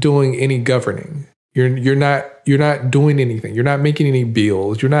not doing any governing. You're not doing anything. You're not making any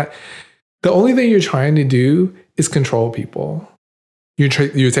bills. The only thing you're trying to do is control people. You're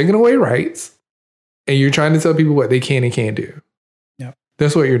taking away rights and you're trying to tell people what they can and can't do. Yep.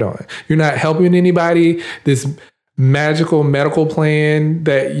 That's what you're doing. You're not helping anybody. This magical medical plan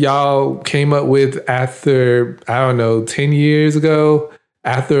that y'all came up with after, 10 years ago,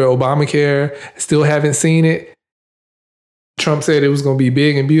 after Obamacare, still haven't seen it. Trump said it was going to be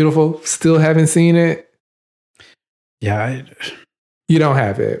big and beautiful. Still haven't seen it. Yeah. You don't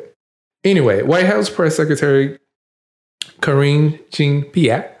have it. Anyway, White House Press Secretary Karine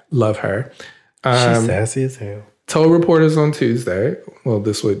Jean-Pierre, love her. She's sassy as hell. Told reporters on Tuesday, well,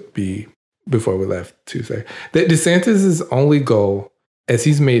 this would be before we left Tuesday, that DeSantis' only goal, as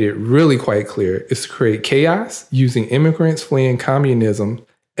he's made it really quite clear, is to create chaos using immigrants fleeing communism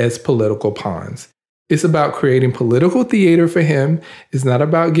as political pawns. It's about creating political theater for him. It's not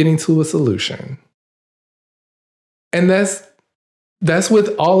about getting to a solution. And that's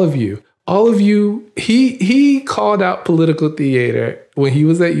with all of you. All of you, he called out political theater when he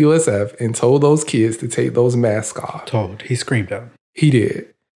was at USF and told those kids to take those masks off. He screamed at him. He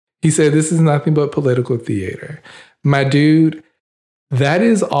did. He said, this is nothing but political theater. My dude, that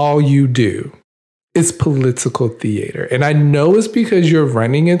is all you do. It's political theater. And I know it's because you're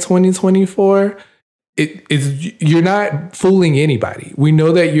running in 2024. You're not fooling anybody. We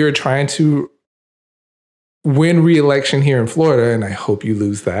know that you're trying to win re-election here in Florida, and I hope you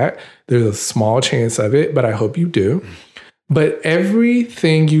lose that. There's a small chance of it, but I hope you do. But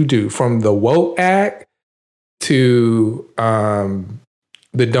everything you do, from the Woke Act to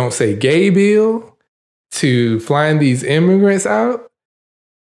the Don't Say Gay bill to flying these immigrants out,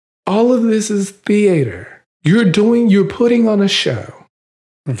 all of this is theater. You're putting on a show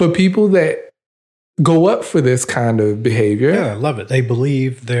for people that go up for this kind of behavior. Yeah, I love it. They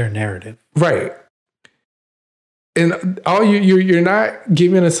believe their narrative. Right. And you're not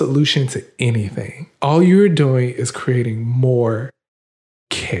giving a solution to anything. All you're doing is creating more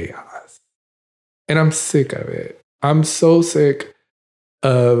chaos. And I'm sick of it. I'm so sick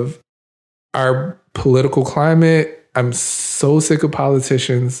of our political climate. I'm so sick of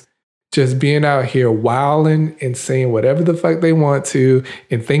politicians just being out here wilding and saying whatever the fuck they want to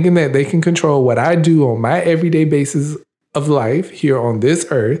and thinking that they can control what I do on my everyday basis of life here on this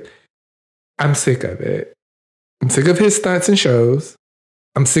earth. I'm sick of it. I'm sick of his stunts and shows.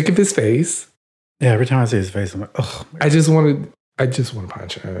 I'm sick of his face. Yeah, every time I see his face, I'm like, oh. I just want to I just want to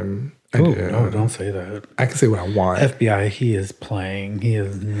punch him. No, don't say that. I can say what I want. FBI, he is playing. He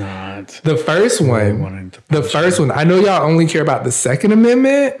is not. The first one. I know y'all only care about the Second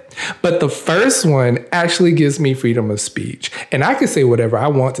Amendment, but the first one actually gives me freedom of speech. And I can say whatever I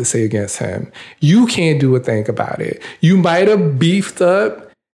want to say against him. You can't do a thing about it. You might have beefed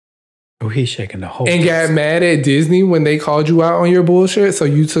up. Oh, he's shaking the whole. And got mad at Disney when they called you out on your bullshit, so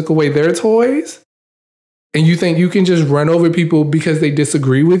you took away their toys. And you think you can just run over people because they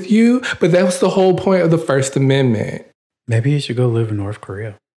disagree with you? But that was the whole point of the First Amendment. Maybe he should go live in North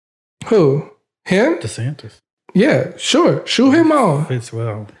Korea. Who? Him? DeSantis. Yeah, sure. Shoot him off. Fits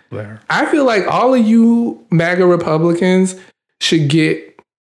well there. I feel like all of you MAGA Republicans should get,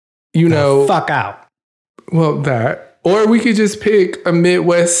 fuck out. Well, that. Or we could just pick a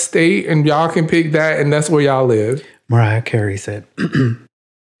Midwest state and y'all can pick that and that's where y'all live. Mariah Carey said...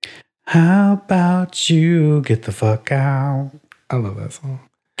 How about you get the fuck out? I love that song.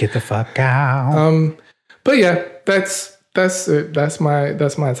 Get the fuck out. But yeah, that's it. That's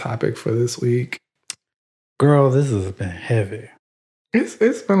my topic for this week. Girl, this has been heavy. It's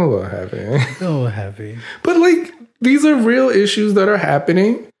been a little heavy. A little heavy. But like these are real issues that are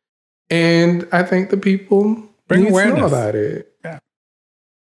happening, and I think the people bring awareness to know about it. Yeah.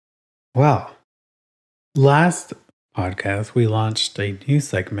 Well, last podcast we launched a new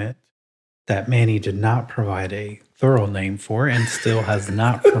segment that Manny did not provide a thorough name for and still has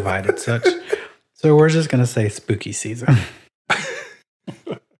not provided such. So we're just going to say spooky season.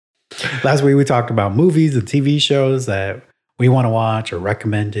 Last week we talked about movies and TV shows that we want to watch or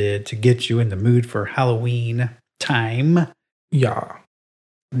recommended to get you in the mood for Halloween time. Yeah.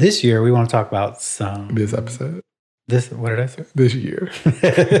 This year we want to talk about some... This episode. What did I say? This year.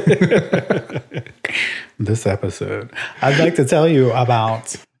 This episode. I'd like to tell you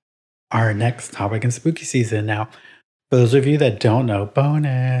about... our next topic in spooky season. Now, for those of you that don't know,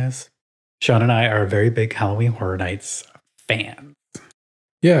 bonus, Shawn and I are very big Halloween Horror Nights fans.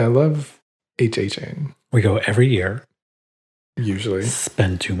 Yeah, I love HHN. We go every year. Usually.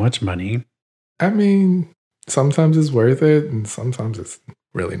 Spend too much money. I mean, sometimes it's worth it and sometimes it's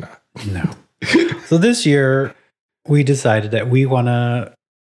really not. No. So this year, we decided that we want to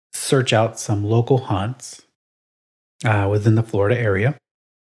search out some local haunts within the Florida area.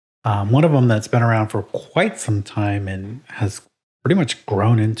 One of them that's been around for quite some time and has pretty much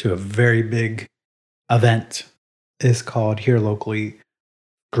grown into a very big event is called here locally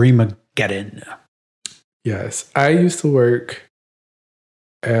Screamageddon. Yes. I used to work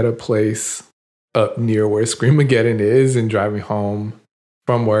at a place up near where Screamageddon is, and driving home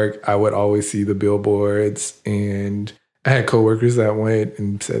from work, I would always see the billboards, and I had coworkers that went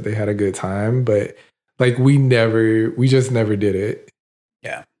and said they had a good time, but like we just never did it.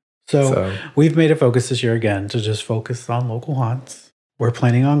 Yeah. So we've made a focus this year again to just focus on local haunts. We were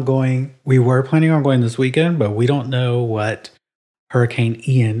planning on going this weekend, but we don't know what Hurricane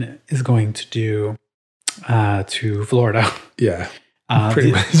Ian is going to do to Florida. Yeah,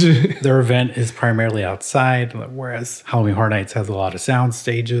 pretty much. Their event is primarily outside, whereas Halloween Horror Nights has a lot of sound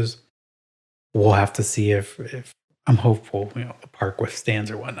stages. We'll have to see if I'm hopeful, the park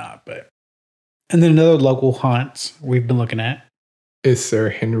withstands or whatnot. And then another local haunt we've been looking at is Sir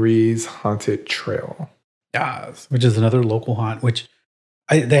Henry's Haunted Trail. Yes, which is another local haunt, which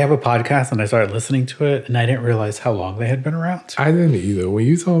they have a podcast and I started listening to it and I didn't realize how long they had been around. I didn't either. When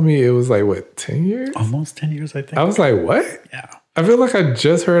you told me it was like, 10 years? Almost 10 years, I think. I was like, what? Yeah. I feel like I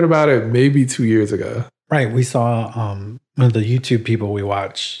just heard about it maybe 2 years ago. Right. We saw one of the YouTube people we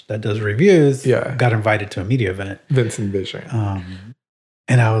watch that does reviews got invited to a media event. Vincent Bishop.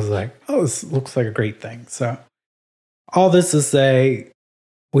 And I was like, oh, this looks like a great thing. So all this to say,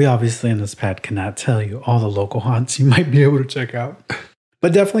 we obviously in this pad cannot tell you all the local haunts you might be able to check out.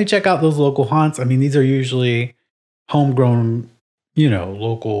 But definitely check out those local haunts. I mean, these are usually homegrown,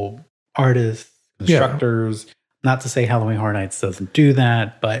 local artists, instructors. Yeah. Not to say Halloween Horror Nights doesn't do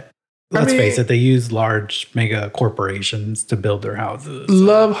that, but let's face it, they use large mega corporations to build their houses.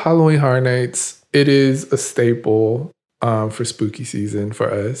 Love Halloween Horror Nights. It is a staple for spooky season for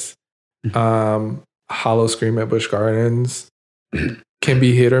us. Hollow Scream at Busch Gardens can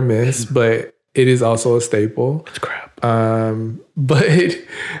be hit or miss, but it is also a staple. It's crap. But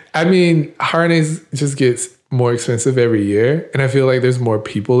I mean, Horror Nights just gets more expensive every year, and I feel like there's more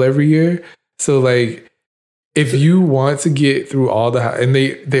people every year. So like, if you want to get through all and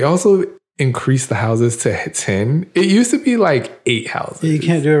they also increase the houses to 10. It used to be like 8 houses. You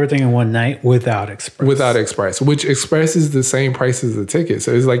can't do everything in one night without Express. Without Express, which Express is the same price as the ticket.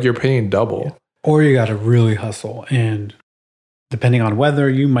 So it's like you're paying double. Or you got to really hustle. And depending on weather,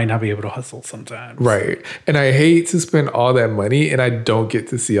 you might not be able to hustle sometimes. Right. And I hate to spend all that money and I don't get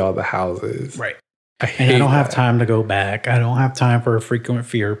to see all the houses. Right. I don't have time to go back. I don't have time for a frequent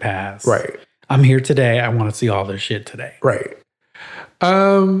fear pass. Right. I'm here today. I want to see all this shit today. Right.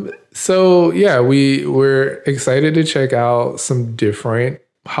 So yeah, we're excited to check out some different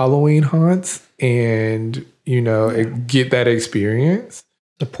Halloween haunts and, get that experience.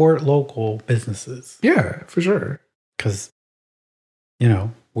 Support local businesses. Yeah, for sure. Because,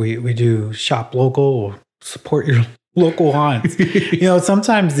 we do shop local or support your local haunts.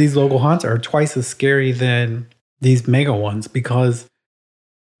 Sometimes these local haunts are twice as scary than these mega ones because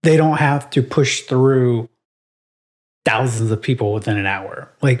they don't have to push through thousands of people within an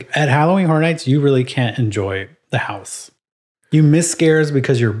hour. Like at Halloween Horror Nights, you really can't enjoy the house. You miss scares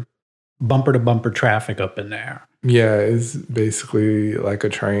because you're bumper to bumper traffic up in there. Yeah, it's basically like a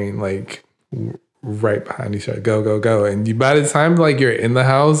train, like right behind each other. Go, go, go. And by the time like you're in the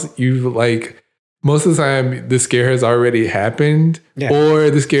house, most of the time the scare has already happened or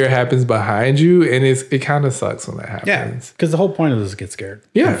the scare happens behind you. And it kind of sucks when that happens. Yeah, because the whole point of this is get scared.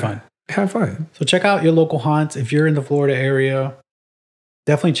 Yeah. Have fun. Have fun. So check out your local haunts. If you're in the Florida area,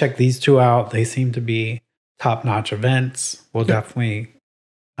 definitely check these two out. They seem to be top-notch events. We'll definitely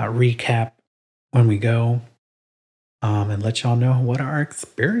recap when we go and let y'all know what our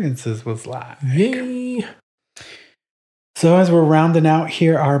experiences was like. Yay. So as we're rounding out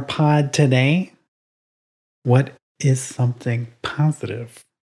here our pod today, what is something positive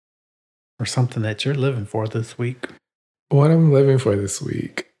or something that you're living for this week? What I'm living for this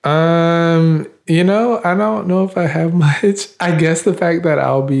week? I don't know if I have much. I guess the fact that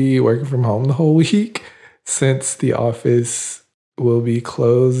I'll be working from home the whole week since the office will be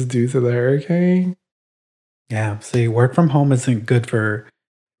closed due to the hurricane. Yeah, see, work from home isn't good for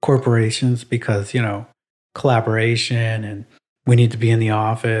corporations because, collaboration and we need to be in the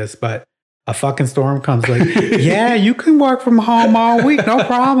office, but a fucking storm comes like, yeah, you can work from home all week. No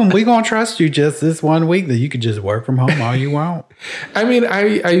problem. We're going to trust you just this one week that you could just work from home all you want. I mean,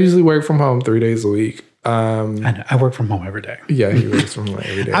 I usually work from home 3 days a week. I know. I work from home every day. Yeah, he works from home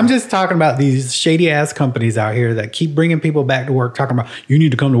every day. I'm just talking about these shady ass companies out here that keep bringing people back to work, talking about you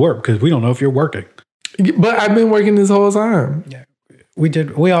need to come to work because we don't know if you're working. But I've been working this whole time. Yeah.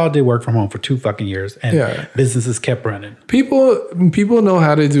 We all did work from home for 2 fucking years and businesses kept running. People know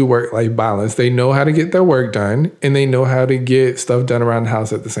how to do work-life balance. They know how to get their work done and they know how to get stuff done around the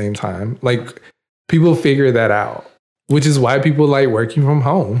house at the same time. Like people figure that out, which is why people like working from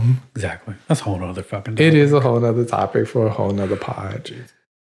home. Exactly. That's a whole other fucking topic. It is a whole other topic for a whole nother pod. Jeez.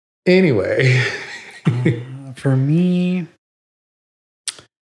 Anyway. For me,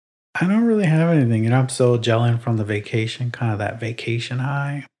 I don't really have anything. I'm still gelling from the vacation, kind of that vacation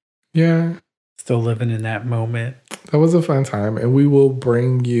high. Yeah. Still living in that moment. That was a fun time. And we will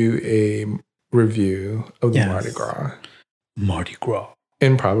bring you a review of the Mardi Gras. Mardi Gras.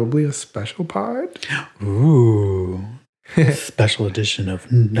 And probably a special pod. Ooh. Special edition of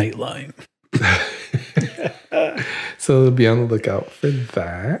Nightline. So be on the lookout for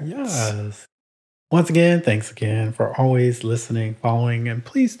that. Yes. Once again, thanks again for always listening, following, and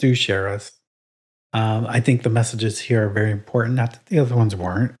please do share us. I think the messages here are very important. Not that the other ones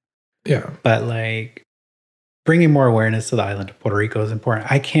weren't. Yeah. But bringing more awareness to the island of Puerto Rico is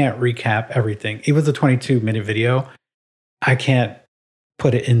important. I can't recap everything. It was a 22-minute video. I can't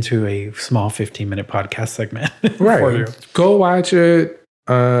put it into a small 15-minute podcast segment. Right. For you. Go watch it.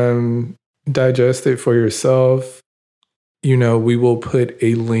 Digest it for yourself. We will put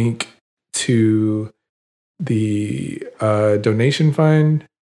a link to the donation fund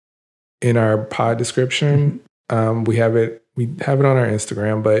in our pod description. We have it on our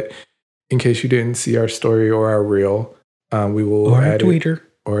Instagram, but in case you didn't see our story or our reel, we will add it,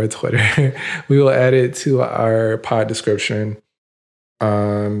 or a Twitter. We will add it to our pod description.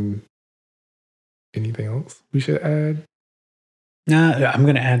 Anything else we should add? Nah, I'm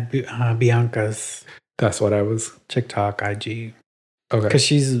gonna add Bianca's. That's what I was. TikTok, IG. Okay. Because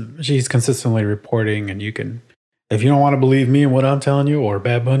she's consistently reporting, and you can, if you don't want to believe me and what I'm telling you, or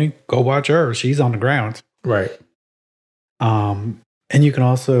Bad Bunny, go watch her. She's on the ground. Right. And you can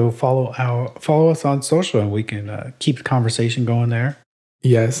also follow us on social, and we can keep the conversation going there.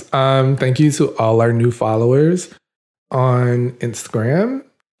 Yes. Thank you to all our new followers on Instagram.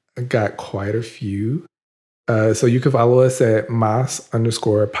 I got quite a few. So you can follow us at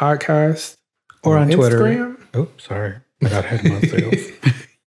mas_podcast. Or on Twitter. Instagram. Oh, sorry. I got ahead of myself.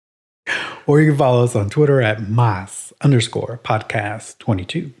 Or you can follow us on Twitter at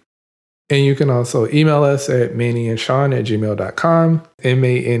mas_podcast22. And you can also email us at mannyandsean@gmail.com.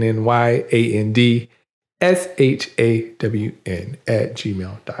 MANNYAND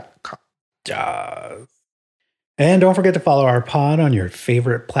shawn@gmail.com. Jaws. And don't forget to follow our pod on your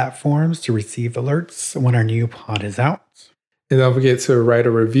favorite platforms to receive alerts when our new pod is out. And don't forget to write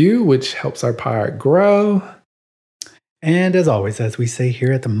a review, which helps our pod grow. And as always, as we say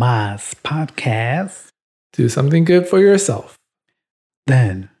here at the Mice Podcast, do something good for yourself.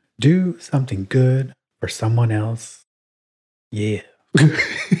 Then do something good for someone else. Yeah.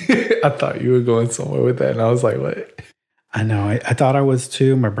 I thought you were going somewhere with that. And I was like, what? I know. I thought I was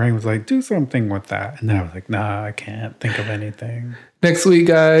too. My brain was like, do something with that. And then I was like, nah, I can't think of anything. Next week,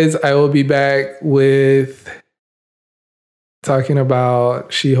 guys, I will be back with talking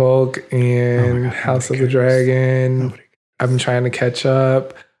about She-Hulk and House of the Dragon. I've been trying to catch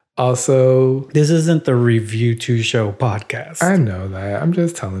up. Also, this isn't the Review 2 Show podcast. I know that. I'm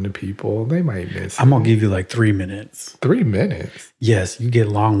just telling the people. They might miss I'm going to give you like 3 minutes. 3 minutes? Yes, you get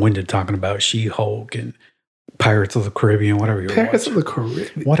long-winded talking about She-Hulk and Pirates of the Caribbean, whatever you're Pirates watching. of the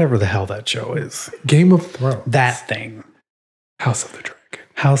Caribbean. Whatever the hell that show is. Game of Thrones. That thing. House of the Dragon.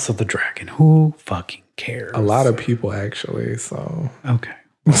 House of the Dragon. Who fucking cares? A lot of people, actually, so. Okay.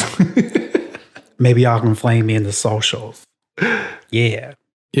 Maybe y'all can flame me in the socials. Yeah.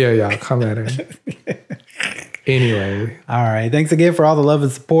 Yeah, y'all come at it. Anyway. All right. Thanks again for all the love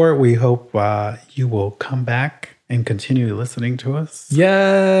and support. We hope you will come back and continue listening to us.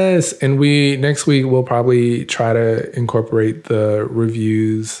 Yes. And next week, we'll probably try to incorporate the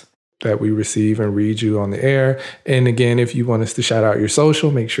reviews that we receive and read you on the air. And again, if you want us to shout out your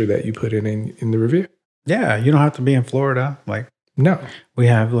social, make sure that you put it in the review. Yeah. You don't have to be in Florida. No. We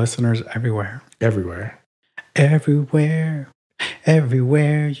have listeners everywhere. Everywhere. Everywhere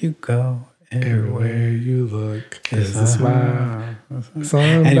you go, everywhere you look, is a smile.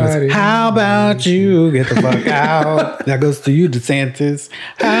 Anyways, how about you get the fuck out? That goes to you, DeSantis.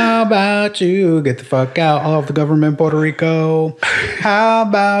 How about you get the fuck out of the government, Puerto Rico? How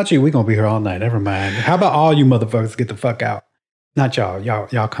about you? We're going to be here all night. Never mind. How about all you motherfuckers get the fuck out? Not y'all.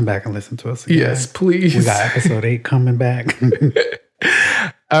 Y'all come back and listen to us again. Yes, please. We got episode 8 coming back.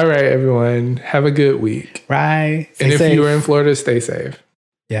 All right, everyone. Have a good week. Right. And if you are in Florida, stay safe.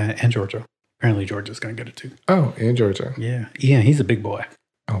 Yeah, and Georgia. Apparently Georgia's going to get it too. Oh, and Georgia. Yeah. Yeah, he's a big boy.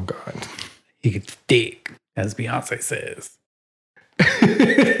 Oh, God. He gets thick, as Beyonce says.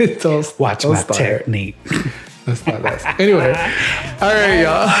 Watch don't my start. technique. That's not that. Anyway. All right,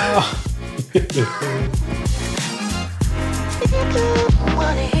 y'all.